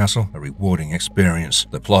Dracula's castle a rewarding experience.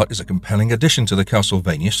 The plot is a compelling addition to the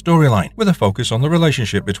Castlevania storyline, with a focus on the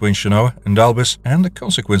relationship between Shanoa and Albus and the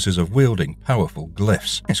consequences of wielding powerful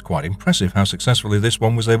glyphs. It's quite impressive how successfully this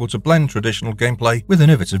one was able to blend traditional gameplay with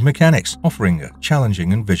innovative mechanics, offering a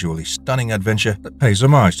challenging and visually stunning adventure that pays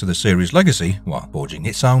homage to the series' legacy while forging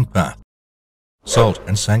its own path. Salt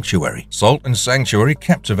and Sanctuary. Salt and Sanctuary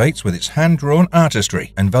captivates with its hand-drawn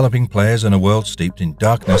artistry, enveloping players in a world steeped in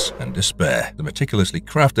darkness and despair. The meticulously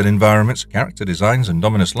crafted environments, character designs, and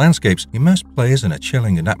ominous landscapes immerse players in a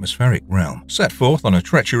chilling and atmospheric realm. Set forth on a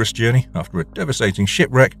treacherous journey after a devastating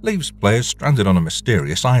shipwreck leaves players stranded on a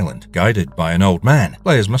mysterious island. Guided by an old man,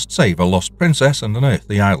 players must save a lost princess and unearth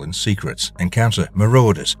the island's secrets, encounter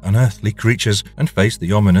marauders, unearthly creatures, and face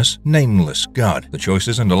the ominous, nameless god. The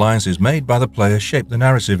choices and alliances made by the players shape the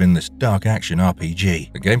narrative in this dark action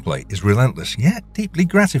RPG. The gameplay is relentless yet deeply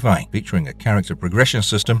gratifying, featuring a character progression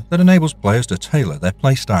system that enables players to tailor their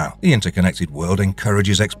playstyle. The interconnected world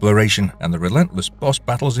encourages exploration, and the relentless boss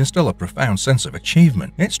battles instill a profound sense of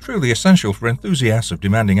achievement. It's truly essential for enthusiasts of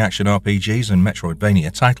demanding action RPGs and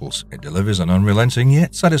Metroidvania titles. It delivers an unrelenting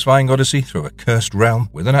yet satisfying odyssey through a cursed realm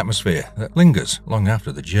with an atmosphere that lingers long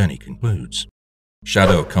after the journey concludes.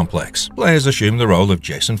 Shadow Complex. Players assume the role of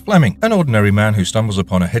Jason Fleming, an ordinary man who stumbles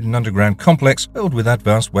upon a hidden underground complex filled with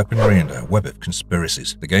advanced weaponry and a web of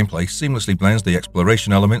conspiracies. The gameplay seamlessly blends the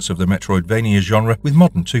exploration elements of the Metroidvania genre with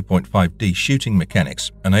modern 2.5D shooting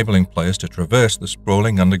mechanics, enabling players to traverse the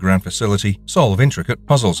sprawling underground facility, solve intricate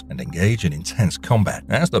puzzles, and engage in intense combat.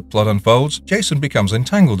 As the plot unfolds, Jason becomes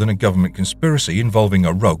entangled in a government conspiracy involving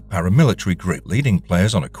a rogue paramilitary group, leading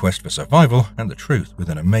players on a quest for survival and the truth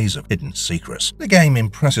within a maze of hidden secrets. The game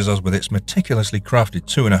impresses us with its meticulously crafted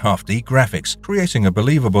 2.5D graphics, creating a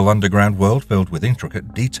believable underground world filled with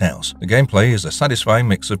intricate details. The gameplay is a satisfying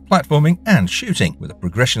mix of platforming and shooting, with a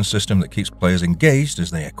progression system that keeps players engaged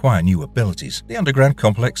as they acquire new abilities. The underground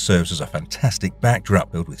complex serves as a fantastic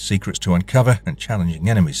backdrop filled with secrets to uncover and challenging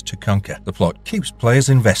enemies to conquer. The plot keeps players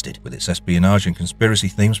invested, with its espionage and conspiracy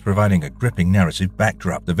themes providing a gripping narrative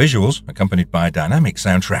backdrop. The visuals, accompanied by a dynamic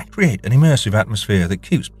soundtrack, create an immersive atmosphere that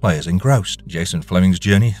keeps players engrossed. Jason Fleming's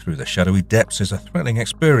journey through the shadowy depths is a thrilling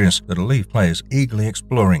experience that'll leave players eagerly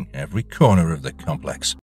exploring every corner of the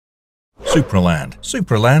complex. Supraland.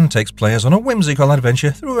 Supraland takes players on a whimsical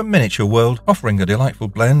adventure through a miniature world, offering a delightful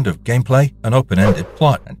blend of gameplay, an open-ended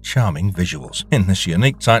plot, and charming visuals. In this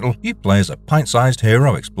unique title, you play as a pint-sized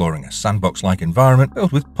hero exploring a sandbox-like environment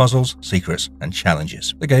filled with puzzles, secrets, and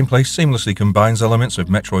challenges. The gameplay seamlessly combines elements of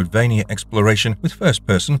Metroidvania exploration with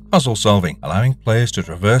first-person puzzle solving, allowing players to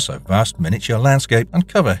traverse a vast miniature landscape,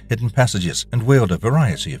 uncover hidden passages, and wield a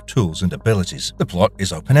variety of tools and abilities. The plot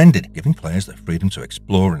is open-ended, giving players the freedom to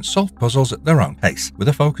explore and solve puzzles at their own pace, with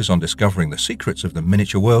a focus on discovering the secrets of the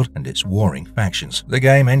miniature world and its warring factions. The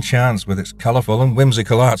game enchants with its colourful and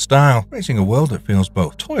whimsical art style, creating a world that feels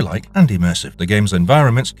both toy-like and immersive. The game's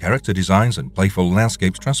environments, character designs, and playful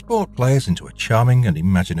landscapes transport players into a charming and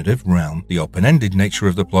imaginative realm. The open-ended nature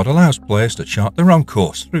of the plot allows players to chart their own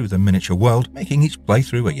course through the miniature world, making each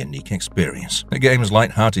playthrough a unique experience. The game's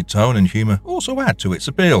light-hearted tone and humour also add to its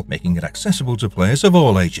appeal, making it accessible to players of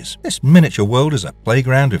all ages. This miniature world is a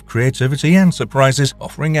playground of creativity and surprises,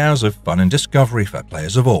 offering hours of fun and discovery for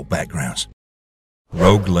players of all backgrounds.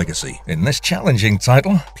 Rogue Legacy. In this challenging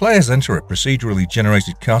title, players enter a procedurally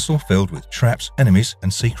generated castle filled with traps, enemies,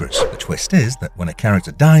 and secrets. The twist is that when a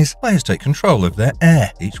character dies, players take control of their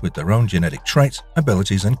heir, each with their own genetic traits,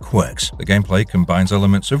 abilities, and quirks. The gameplay combines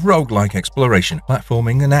elements of roguelike exploration,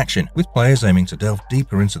 platforming, and action, with players aiming to delve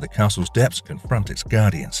deeper into the castle's depths and confront its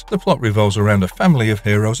guardians. The plot revolves around a family of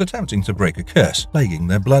heroes attempting to break a curse, plaguing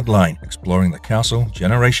their bloodline, exploring the castle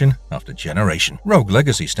generation after generation. Rogue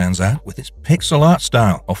Legacy stands out with its pixel art art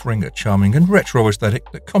style, offering a charming and retro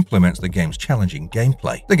aesthetic that complements the game's challenging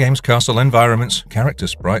gameplay. The game's castle environments, character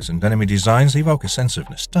sprites, and enemy designs evoke a sense of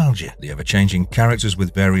nostalgia. The ever-changing characters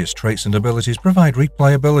with various traits and abilities provide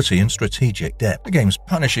replayability and strategic depth. The game's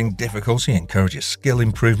punishing difficulty encourages skill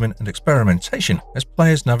improvement and experimentation as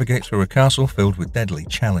players navigate through a castle filled with deadly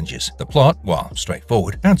challenges. The plot, while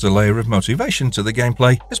straightforward, adds a layer of motivation to the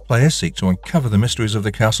gameplay as players seek to uncover the mysteries of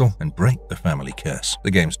the castle and break the family curse.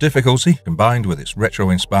 The game's difficulty, combined with its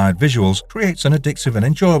retro-inspired visuals, creates an addictive and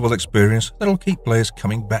enjoyable experience that'll keep players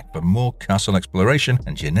coming back for more castle exploration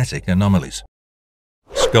and genetic anomalies.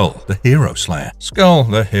 Skull, the Hero Slayer. Skull,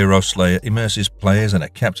 the Hero Slayer immerses players in a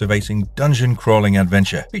captivating dungeon-crawling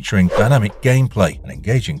adventure featuring dynamic gameplay, an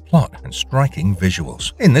engaging plot, and striking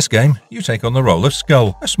visuals. In this game, you take on the role of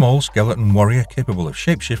Skull, a small skeleton warrior capable of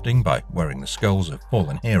shapeshifting by wearing the skulls of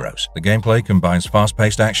fallen heroes. The gameplay combines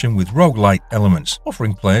fast-paced action with roguelite elements,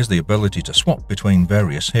 offering players the ability to swap between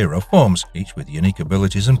various hero forms, each with unique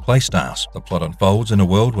abilities and playstyles. The plot unfolds in a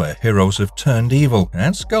world where heroes have turned evil,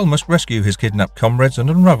 and Skull must rescue his kidnapped comrades and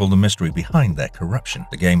unravel the mystery behind their corruption.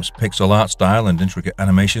 The game's pixel art style and intricate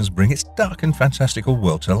animations bring its dark and fantastical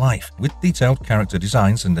world to life, with detailed character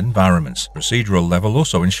designs and environments. Procedural level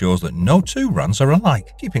also ensures that no two runs are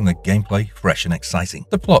alike, keeping the gameplay fresh and exciting.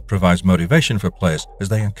 The plot provides motivation for players as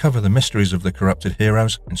they uncover the mysteries of the corrupted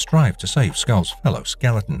heroes and strive to save Skull's fellow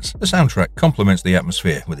skeletons. The soundtrack complements the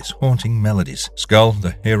atmosphere with its haunting melodies. Skull,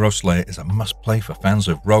 the Hero Slayer is a must-play for fans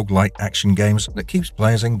of roguelite action games that keeps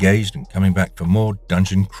players engaged and coming back for more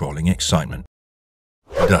dungeon-crawling excitement.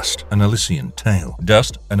 Dust, an Elysian Tale.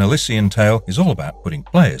 Dust, an Elysian Tale is all about putting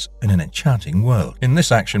players in an enchanting world. In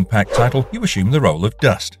this action-packed title, you assume the role of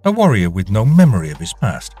Dust, a warrior with no memory of his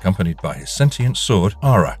past, accompanied by his sentient sword,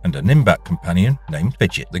 Ara, and an embark companion named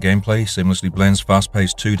Fidget. The gameplay seamlessly blends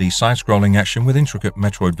fast-paced 2D side-scrolling action with intricate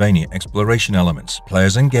Metroidvania exploration elements.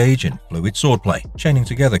 Players engage in fluid swordplay, chaining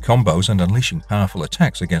together combos and unleashing powerful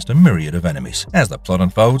attacks against a myriad of enemies. As the plot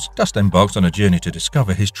unfolds, Dust embarks on a journey to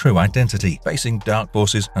discover his true identity, facing dark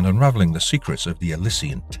forces and unraveling the secrets of the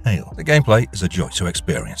Elysian Tale. The gameplay is a joy to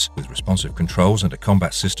experience, with responsive controls and a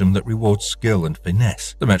combat system that rewards skill and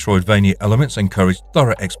finesse. The Metroidvania elements encourage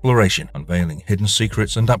thorough exploration, unveiling hidden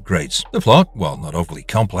secrets and upgrades. The plot, while not overly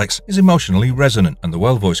complex, is emotionally resonant, and the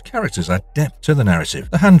well-voiced characters add depth to the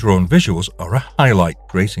narrative. The hand-drawn visuals are a highlight,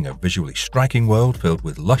 creating a visually striking world filled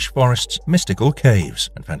with lush forests, mystical caves,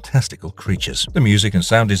 and fantastical creatures. The music and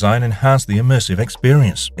sound design enhance the immersive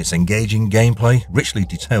experience. Its engaging gameplay, richly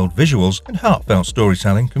detailed visuals, and heartfelt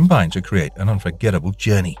storytelling combine to create an unforgettable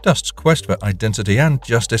journey. Dust's quest for identity and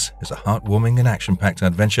justice is a heartwarming and action-packed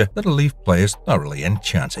adventure that'll leave players thoroughly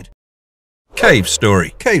enchanted. Cave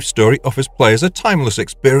Story. Cave Story offers players a timeless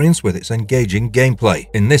experience with its engaging gameplay.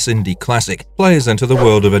 In this indie classic, players enter the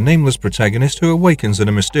world of a nameless protagonist who awakens in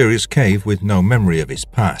a mysterious cave with no memory of his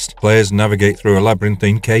past. Players navigate through a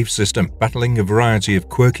labyrinthine cave system, battling a variety of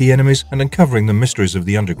quirky enemies and uncovering the mysteries of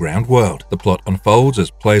the underground world. The plot unfolds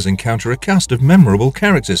as players encounter a cast of memorable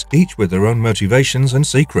characters, each with their own motivations and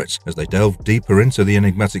secrets. As they delve deeper into the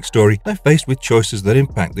enigmatic story, they're faced with choices that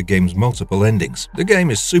impact the game's multiple endings. The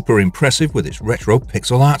game is super impressive with its retro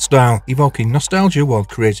pixel art style, evoking nostalgia while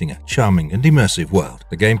creating a charming and immersive world.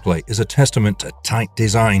 The gameplay is a testament to tight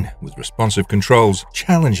design, with responsive controls,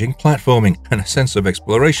 challenging platforming, and a sense of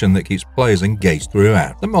exploration that keeps players engaged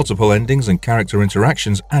throughout. The multiple endings and character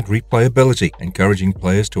interactions add replayability, encouraging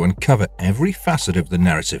players to uncover every facet of the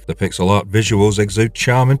narrative. The pixel art visuals exude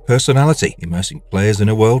charm and personality, immersing players in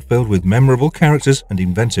a world filled with memorable characters and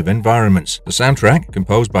inventive environments. The soundtrack,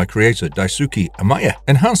 composed by creator Daisuke Amaya,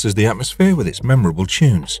 enhances the atmosphere with its memorable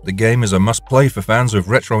tunes. The game is a must-play for fans of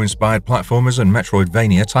retro-inspired platformers and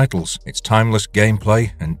Metroidvania titles. Its timeless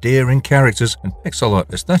gameplay, endearing characters, and pixel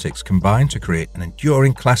art aesthetics combine to create an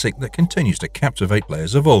enduring classic that continues to captivate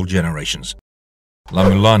players of all generations. La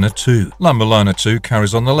Mulana 2. La Mulana 2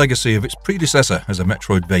 carries on the legacy of its predecessor as a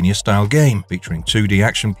Metroidvania-style game, featuring 2D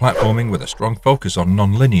action platforming with a strong focus on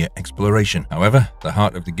non-linear exploration. However, the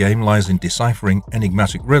heart of the game lies in deciphering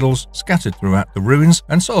enigmatic riddles scattered throughout the ruins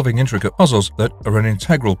and solving intricate puzzles that are an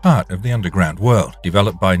integral part of the underground world.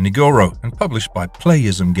 Developed by Nigoro and published by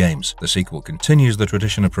Playism Games, the sequel continues the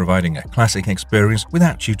tradition of providing a classic experience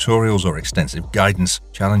without tutorials or extensive guidance,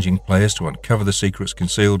 challenging players to uncover the secrets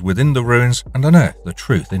concealed within the ruins and unearth the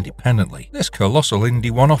truth independently. This colossal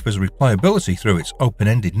indie one offers replayability through its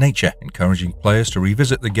open-ended nature, encouraging players to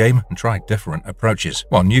revisit the game and try different approaches.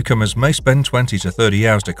 While newcomers may spend 20 to 30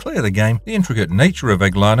 hours to clear the game, the intricate nature of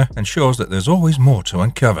Eglana ensures that there's always more to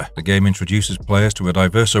uncover. The game introduces players to a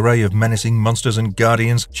diverse array of menacing monsters and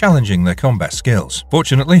guardians, challenging their combat skills.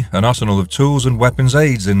 Fortunately, an arsenal of tools and weapons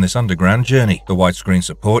aids in this underground journey. The widescreen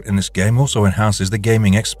support in this game also enhances the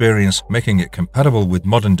gaming experience, making it compatible with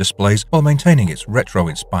modern displays while maintaining its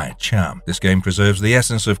retro-inspired charm. This game preserves the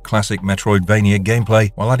essence of classic Metroidvania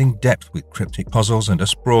gameplay while adding depth with cryptic puzzles and a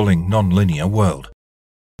sprawling, non-linear world.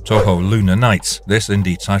 Touhou Lunar Nights. This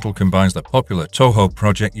indie title combines the popular Touhou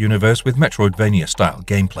project universe with Metroidvania-style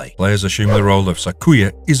gameplay. Players assume the role of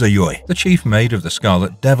Sakuya Izayoi, the chief maid of the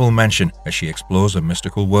Scarlet Devil Mansion, as she explores a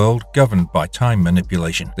mystical world governed by time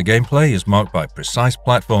manipulation. The gameplay is marked by precise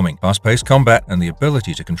platforming, fast-paced combat, and the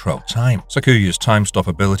ability to control time. Sakuya's time-stop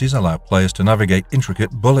abilities allow players to navigate intricate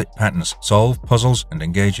bullet patterns, solve puzzles, and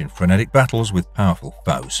engage in frenetic battles with powerful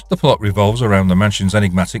foes. The plot revolves around the mansion's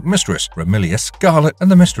enigmatic mistress, Ramilia Scarlet, and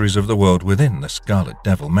the mysteries of the world within the Scarlet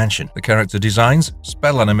Devil Mansion. The character designs,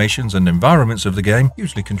 spell animations, and environments of the game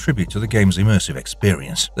usually contribute to the game's immersive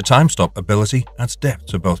experience. The time stop ability adds depth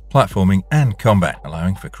to both platforming and combat,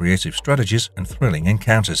 allowing for creative strategies and thrilling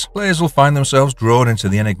encounters. Players will find themselves drawn into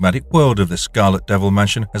the enigmatic world of the Scarlet Devil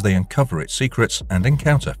Mansion as they uncover its secrets and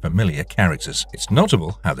encounter familiar characters. It's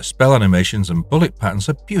notable how the spell animations and bullet patterns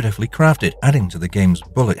are beautifully crafted, adding to the game's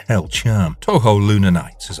bullet hell charm. Touhou Lunar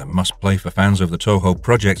Nights is a must-play for fans of the Touhou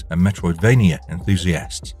project and Metroidvania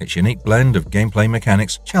enthusiasts. Its unique blend of gameplay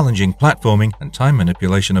mechanics, challenging platforming, and time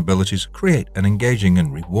manipulation abilities create an engaging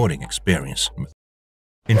and rewarding experience.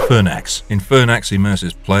 Infernax. Infernax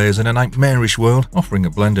immerses players in a nightmarish world, offering a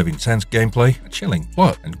blend of intense gameplay, a chilling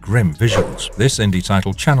plot, and grim visuals. This indie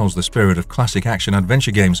title channels the spirit of classic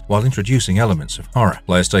action-adventure games while introducing elements of horror.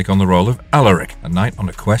 Players take on the role of Alaric, a knight on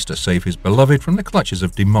a quest to save his beloved from the clutches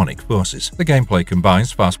of demonic forces. The gameplay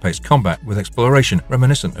combines fast-paced combat with exploration,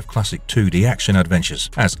 reminiscent of classic 2D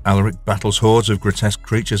action-adventures. As Alaric battles hordes of grotesque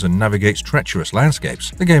creatures and navigates treacherous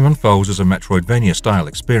landscapes, the game unfolds as a Metroidvania-style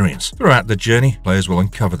experience. Throughout the journey, players will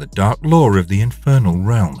uncover the dark lore of the infernal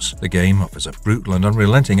realms. The game offers a brutal and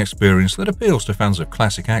unrelenting experience that appeals to fans of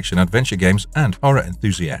classic action-adventure games and horror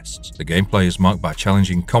enthusiasts. The gameplay is marked by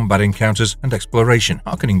challenging combat encounters and exploration,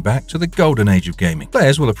 harkening back to the golden age of gaming.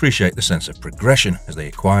 Players will appreciate the sense of progression as they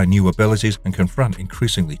acquire new abilities and confront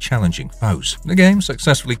increasingly challenging foes. The game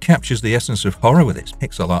successfully captures the essence of horror with its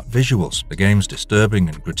pixel art visuals. The game's disturbing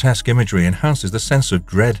and grotesque imagery enhances the sense of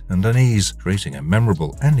dread and unease, creating a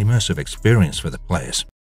memorable and immersive experience for the players.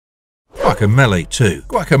 Guacamelee 2.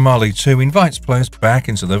 Guacamelee 2 invites players back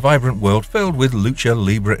into the vibrant world filled with lucha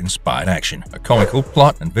libre-inspired action, a comical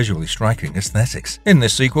plot, and visually striking aesthetics. In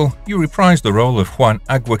this sequel, you reprise the role of Juan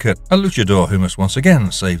Aguacat, a luchador who must once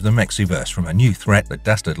again save the Mexiverse from a new threat, the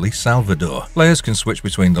dastardly Salvador. Players can switch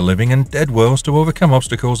between the living and dead worlds to overcome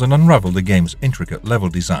obstacles and unravel the game's intricate level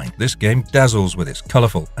design. This game dazzles with its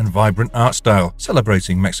colorful and vibrant art style,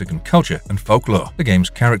 celebrating Mexican culture and folklore. The game's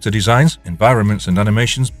character designs, environments, and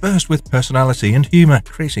animations burst with personality and humor,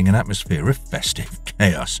 creating an atmosphere of festive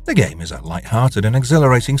chaos. The game is a light-hearted and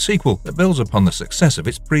exhilarating sequel that builds upon the success of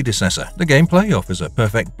its predecessor. The gameplay offers a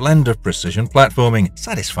perfect blend of precision platforming,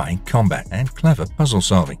 satisfying combat, and clever puzzle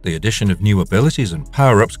solving. The addition of new abilities and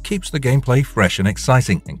power-ups keeps the gameplay fresh and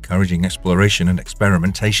exciting, encouraging exploration and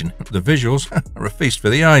experimentation. The visuals are a feast for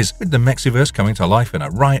the eyes, with the Mexiverse coming to life in a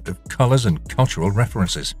riot of colors and cultural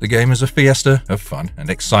references. The game is a fiesta of fun and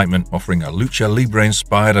excitement, offering a lucha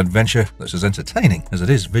libre-inspired adventure that's as entertaining as it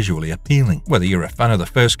is visually appealing. Whether you're a fan of the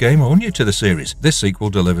first game or new to the series, this sequel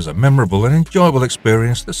delivers a memorable and enjoyable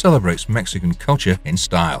experience that celebrates Mexican culture in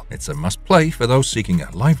style. It's a must-play for those seeking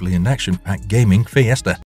a lively and action-packed gaming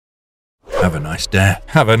fiesta. Have a Nice Death.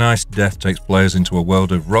 Have a Nice Death takes players into a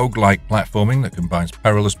world of roguelike platforming that combines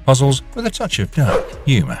perilous puzzles with a touch of dark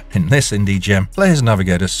humor. In this indie gem, players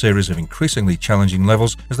navigate a series of increasingly challenging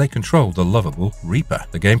levels as they control the lovable Reaper.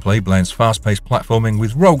 The gameplay blends fast-paced platforming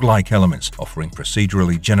with roguelike elements, offering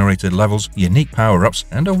procedurally generated levels, unique power-ups,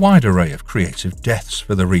 and a wide array of creative deaths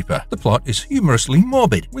for the Reaper. The plot is humorously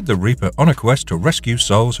morbid, with the Reaper on a quest to rescue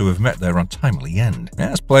souls who have met their untimely end.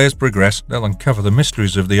 As players progress, they'll uncover the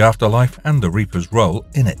mysteries of the afterlife and and the Reaper's role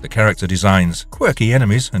in it. The character designs, quirky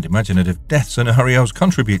enemies, and imaginative death scenarios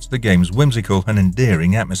contribute to the game's whimsical and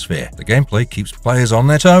endearing atmosphere. The gameplay keeps players on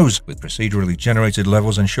their toes, with procedurally generated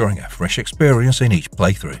levels ensuring a fresh experience in each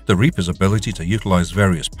playthrough. The Reaper's ability to utilize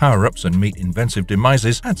various power-ups and meet inventive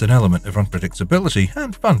demises adds an element of unpredictability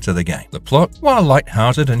and fun to the game. The plot, while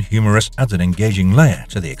light-hearted and humorous, adds an engaging layer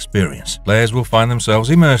to the experience. Players will find themselves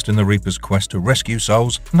immersed in the Reaper's quest to rescue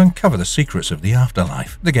souls and uncover the secrets of the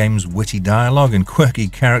afterlife. The game's witty dialogue and quirky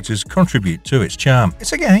characters contribute to its charm.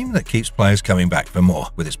 It's a game that keeps players coming back for more,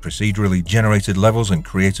 with its procedurally generated levels and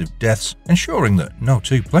creative deaths ensuring that no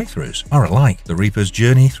two playthroughs are alike. The Reaper's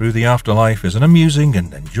journey through the afterlife is an amusing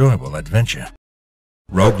and enjoyable adventure.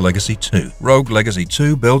 Rogue Legacy 2. Rogue Legacy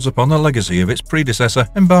 2 builds upon the legacy of its predecessor,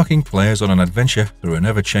 embarking players on an adventure through an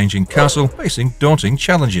ever-changing castle, facing daunting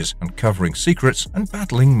challenges, uncovering secrets, and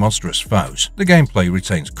battling monstrous foes. The gameplay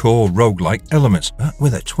retains core roguelike elements, but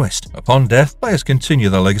with a twist. Upon death, players continue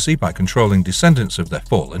the legacy by controlling descendants of their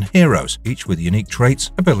fallen heroes, each with unique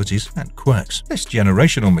traits, abilities, and quirks. This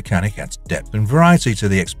generational mechanic adds depth and variety to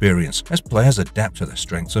the experience, as players adapt to the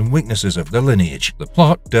strengths and weaknesses of the lineage. The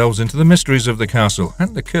plot delves into the mysteries of the castle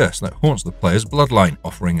and the curse that haunts the player's bloodline,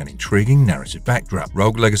 offering an intriguing narrative backdrop.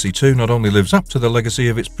 Rogue Legacy 2 not only lives up to the legacy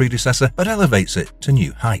of its predecessor, but elevates it to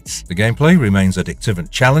new heights. The gameplay remains addictive and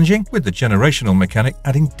challenging, with the generational mechanic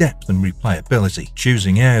adding depth and replayability.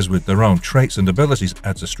 Choosing heirs with their own traits and abilities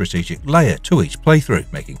adds a strategic layer to each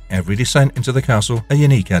playthrough, making every descent into the castle a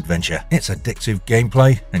unique adventure. Its addictive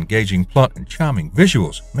gameplay, engaging plot, and charming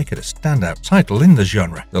visuals make it a standout title in the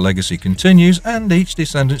genre. The legacy continues, and each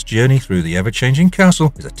descendant's journey through the ever-changing castle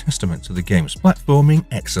is a testament to the game's platforming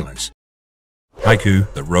excellence.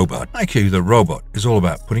 Haiku the Robot. Haiku the Robot is all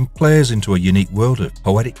about putting players into a unique world of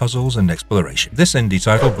poetic puzzles and exploration. This indie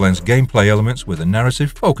title blends gameplay elements with a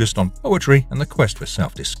narrative focused on poetry and the quest for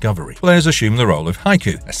self-discovery. Players assume the role of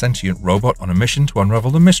Haiku, a sentient robot on a mission to unravel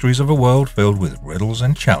the mysteries of a world filled with riddles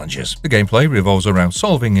and challenges. The gameplay revolves around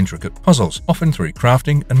solving intricate puzzles, often through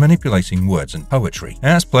crafting and manipulating words and poetry.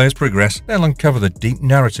 As players progress, they'll uncover the deep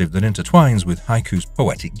narrative that intertwines with Haiku's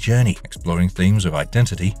poetic journey, exploring themes of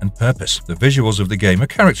identity and purpose. The visuals of the game are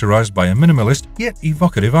characterized by a minimalist yet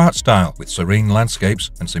evocative art style, with serene landscapes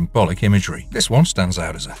and symbolic imagery. This one stands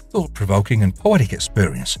out as a thought-provoking and poetic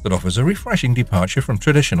experience that offers a refreshing departure from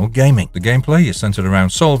traditional gaming. The gameplay is centered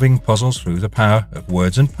around solving puzzles through the power of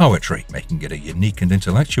words and poetry, making it a unique and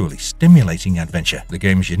intellectually stimulating adventure. The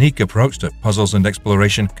game's unique approach to puzzles and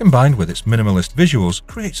exploration, combined with its minimalist visuals,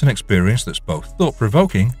 creates an experience that's both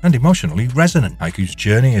thought-provoking and emotionally resonant. Haiku's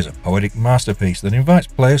journey is a poetic masterpiece that invites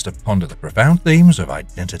players to ponder the profound themes of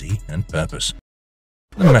identity and purpose.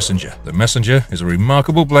 The Messenger. The Messenger is a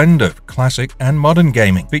remarkable blend of classic and modern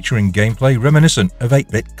gaming, featuring gameplay reminiscent of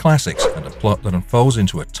 8-bit classics and a plot that unfolds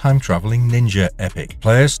into a time-traveling ninja epic.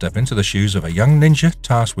 Players step into the shoes of a young ninja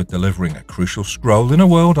tasked with delivering a crucial scroll in a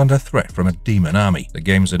world under threat from a demon army. The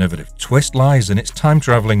game's innovative twist lies in its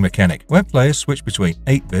time-traveling mechanic, where players switch between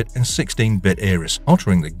 8-bit and 16-bit eras,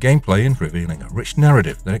 altering the gameplay and revealing a rich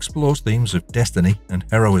narrative that explores themes of destiny and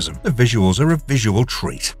heroism. The visuals are a visual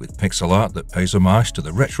treat, with pixel art that pays homage to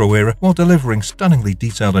the retro era while delivering stunningly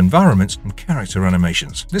detailed environments and character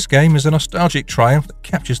animations. This game is a nostalgic triumph that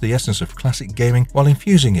captures the essence of classic gaming while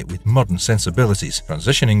infusing it with modern sensibilities.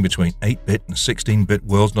 Transitioning between 8-bit and 16-bit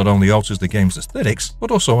worlds not only alters the game's aesthetics, but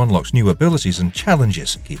also unlocks new abilities and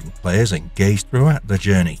challenges, keeping players engaged throughout the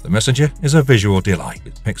journey. The Messenger is a visual delight,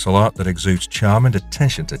 with pixel art that exudes charm and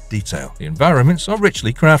attention to detail. The environments are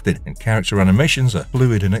richly crafted, and character animations are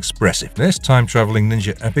fluid and expressive. This time-traveling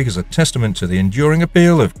ninja epic is a testament to the enduring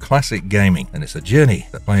appeal of classic gaming, and it's a journey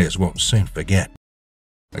that players won't soon forget.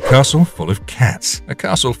 A Castle Full of Cats. A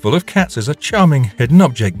Castle Full of Cats is a charming hidden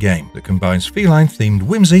object game that combines feline-themed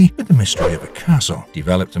whimsy with the mystery of a castle.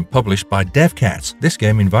 Developed and published by DevCats, this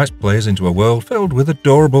game invites players into a world filled with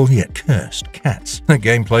adorable yet cursed cats. The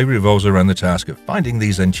gameplay revolves around the task of finding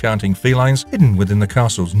these enchanting felines hidden within the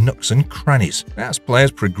castle's nooks and crannies. As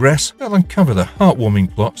players progress, they'll uncover the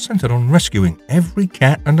heartwarming plot centered on rescuing every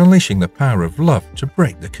cat and unleashing the power of love to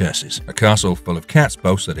break the curses. A Castle Full of Cats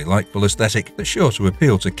boasts a delightful aesthetic that's sure to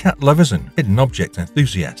appeal to cat lovers and hidden object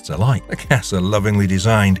enthusiasts alike. The cats are lovingly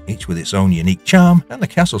designed, each with its own unique charm, and the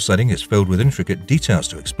castle setting is filled with intricate details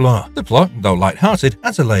to explore. The plot, though light-hearted,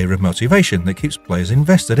 adds a layer of motivation that keeps players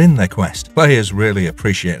invested in their quest. Players really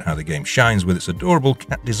appreciate how the game shines with its adorable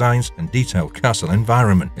cat designs and detailed castle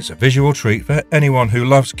environment. It's a visual treat for anyone who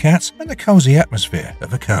loves cats and the cozy atmosphere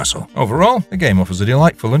of a castle. Overall, the game offers a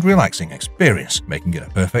delightful and relaxing experience, making it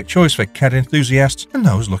a perfect choice for cat enthusiasts and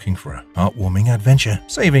those looking for a heartwarming adventure.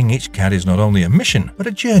 Saving each cat is not only a mission, but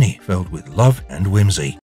a journey filled with love and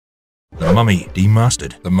whimsy. The Mummy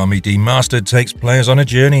Demastered. The Mummy Demastered takes players on a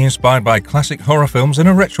journey inspired by classic horror films and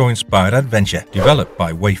a retro-inspired adventure. Developed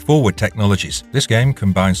by WayForward Technologies, this game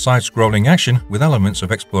combines side-scrolling action with elements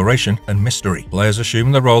of exploration and mystery. Players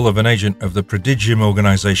assume the role of an agent of the Prodigium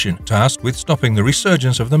organization, tasked with stopping the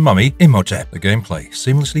resurgence of the mummy Imhotep. The gameplay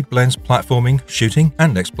seamlessly blends platforming, shooting,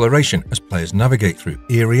 and exploration as players navigate through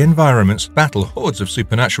eerie environments, battle hordes of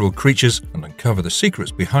supernatural creatures, and uncover the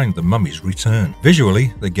secrets behind the mummy's return.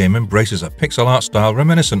 Visually, the game embraces a pixel art style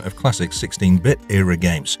reminiscent of classic 16-bit era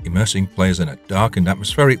games, immersing players in a dark and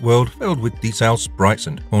atmospheric world filled with detailed sprites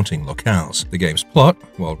and haunting locales. The game's plot,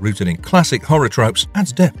 while rooted in classic horror tropes,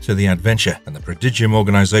 adds depth to the adventure, and the Prodigium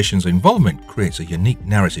organization's involvement creates a unique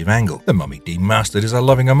narrative angle. The Mummy Demastered is a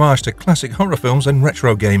loving homage to classic horror films and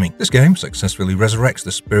retro gaming. This game successfully resurrects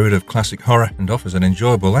the spirit of classic horror and offers an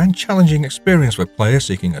enjoyable and challenging experience for players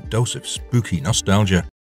seeking a dose of spooky nostalgia.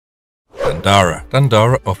 Dandara.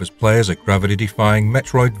 Dandara offers players a gravity-defying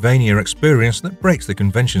Metroidvania experience that breaks the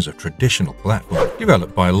conventions of traditional platform.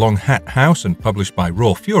 Developed by Long Hat House and published by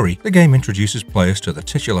Raw Fury, the game introduces players to the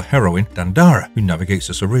titular heroine, Dandara, who navigates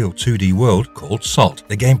a surreal 2D world called Salt.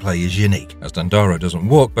 The gameplay is unique, as Dandara doesn't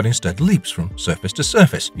walk but instead leaps from surface to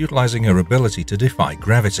surface, utilizing her ability to defy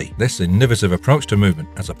gravity. This innovative approach to movement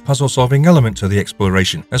adds a puzzle-solving element to the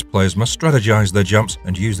exploration, as players must strategize their jumps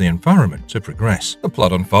and use the environment to progress. The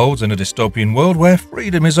plot unfolds in a dystopian world where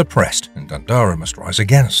freedom is oppressed, and Dandara must rise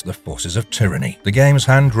against the forces of tyranny. The game's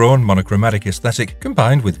hand-drawn monochromatic aesthetic,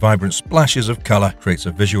 combined with vibrant splashes of color, creates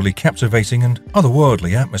a visually captivating and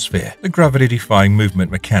otherworldly atmosphere. The gravity-defying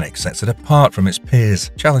movement mechanic sets it apart from its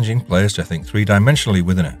peers, challenging players to think three-dimensionally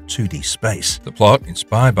within a 2D space. The plot,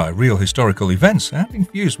 inspired by real historical events and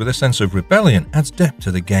infused with a sense of rebellion, adds depth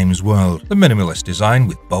to the game's world. The minimalist design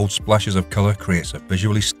with bold splashes of color creates a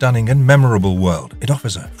visually stunning and memorable world. It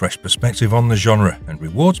offers a fresh perspective on the genre and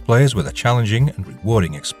rewards players with a challenging and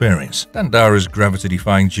rewarding experience. Dandara's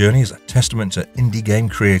gravity-defying journey is a testament to indie game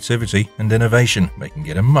creativity and innovation, making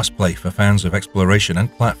it a must-play for fans of exploration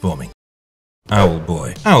and platforming.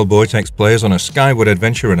 Owlboy. Owlboy takes players on a skyward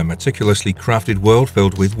adventure in a meticulously crafted world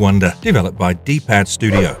filled with wonder. Developed by D-Pad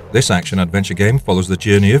Studio, this action-adventure game follows the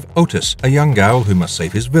journey of Otis, a young owl who must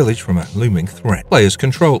save his village from a looming threat. Players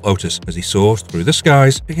control Otis as he soars through the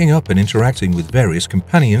skies, picking up and interacting with various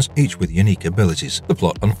companions, each with unique abilities. The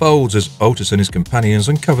plot unfolds as Otis and his companions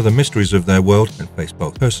uncover the mysteries of their world and face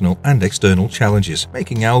both personal and external challenges,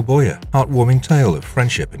 making Owlboy a heartwarming tale of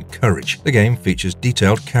friendship and courage. The game features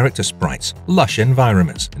detailed character sprites, lush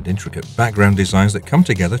environments, and intricate background designs that come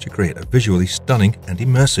together to create a visually stunning and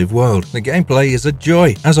immersive world. The gameplay is a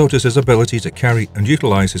joy, as Otis's ability to carry and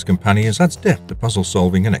utilize his companions adds depth to puzzle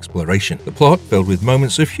solving and exploration. The plot, filled with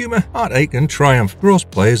moments of humor, heartache, and triumph, draws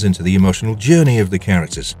players into the emotional journey of the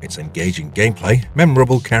characters. Its engaging gameplay,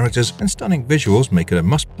 memorable characters, and stunning visuals make it a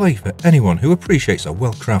must-play for anyone who appreciates a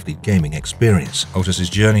well-crafted gaming experience. Otis's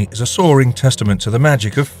journey is a soaring testament to the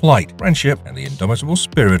magic of flight, friendship, and the indomitable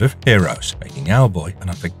spirit of heroes, making Owlboy an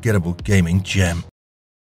unforgettable gaming gem.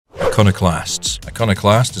 Iconoclasts.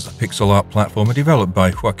 Iconoclast is a pixel art platformer developed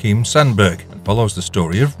by Joachim Sandberg and follows the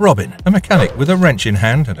story of Robin, a mechanic with a wrench in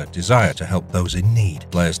hand and a desire to help those in need.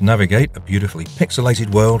 Players navigate a beautifully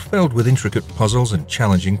pixelated world filled with intricate puzzles and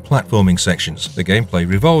challenging platforming sections. The gameplay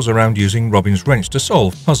revolves around using Robin's wrench to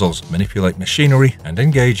solve puzzles, manipulate machinery, and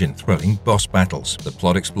engage in thrilling boss battles. The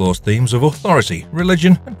plot explores themes of authority,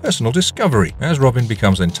 religion, and personal discovery as Robin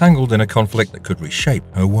becomes entangled in a conflict that could reshape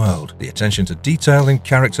her world. The attention to detail in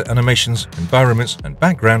character animations, environments, and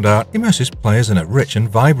background art immerses players in a rich and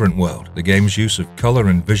vibrant world. The game's use of color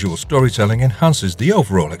and visual storytelling enhances the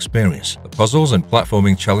overall experience. The puzzles and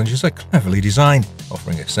platforming challenges are cleverly designed,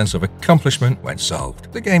 offering a sense of accomplishment when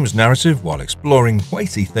solved. The game's narrative, while exploring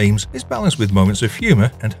weighty themes, is balanced with moments of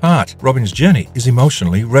humor and heart. Robin's journey is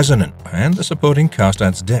emotionally resonant, and the supporting cast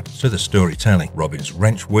adds depth to the storytelling. Robin's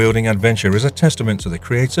wrench-wielding adventure is a testament to the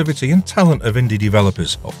creativity and talent of indie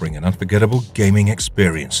developers, offering an unforgettable gaming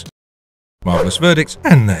experience. Marvelous verdict,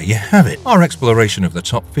 and there you have it, our exploration of the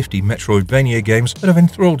top 50 Metroidvania games that have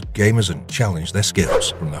enthralled gamers and challenged their skills.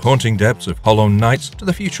 From the haunting depths of Hollow Knight to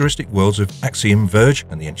the futuristic worlds of Axiom Verge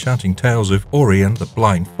and the enchanting tales of Ori and the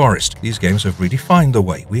Blind Forest, these games have redefined the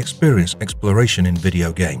way we experience exploration in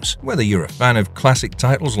video games. Whether you're a fan of classic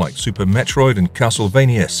titles like Super Metroid and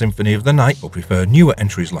Castlevania Symphony of the Night, or prefer newer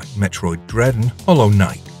entries like Metroid Dread and Hollow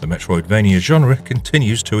Knight, The Metroidvania genre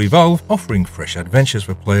continues to evolve, offering fresh adventures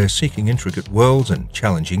for players seeking intricate worlds and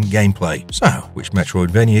challenging gameplay. So, which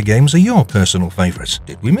Metroidvania games are your personal favourites?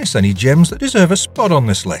 Did we miss any gems that deserve a spot on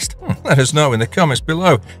this list? Let us know in the comments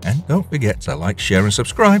below, and don't forget to like, share and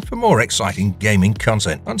subscribe for more exciting gaming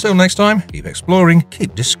content. Until next time, keep exploring,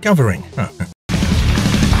 keep discovering.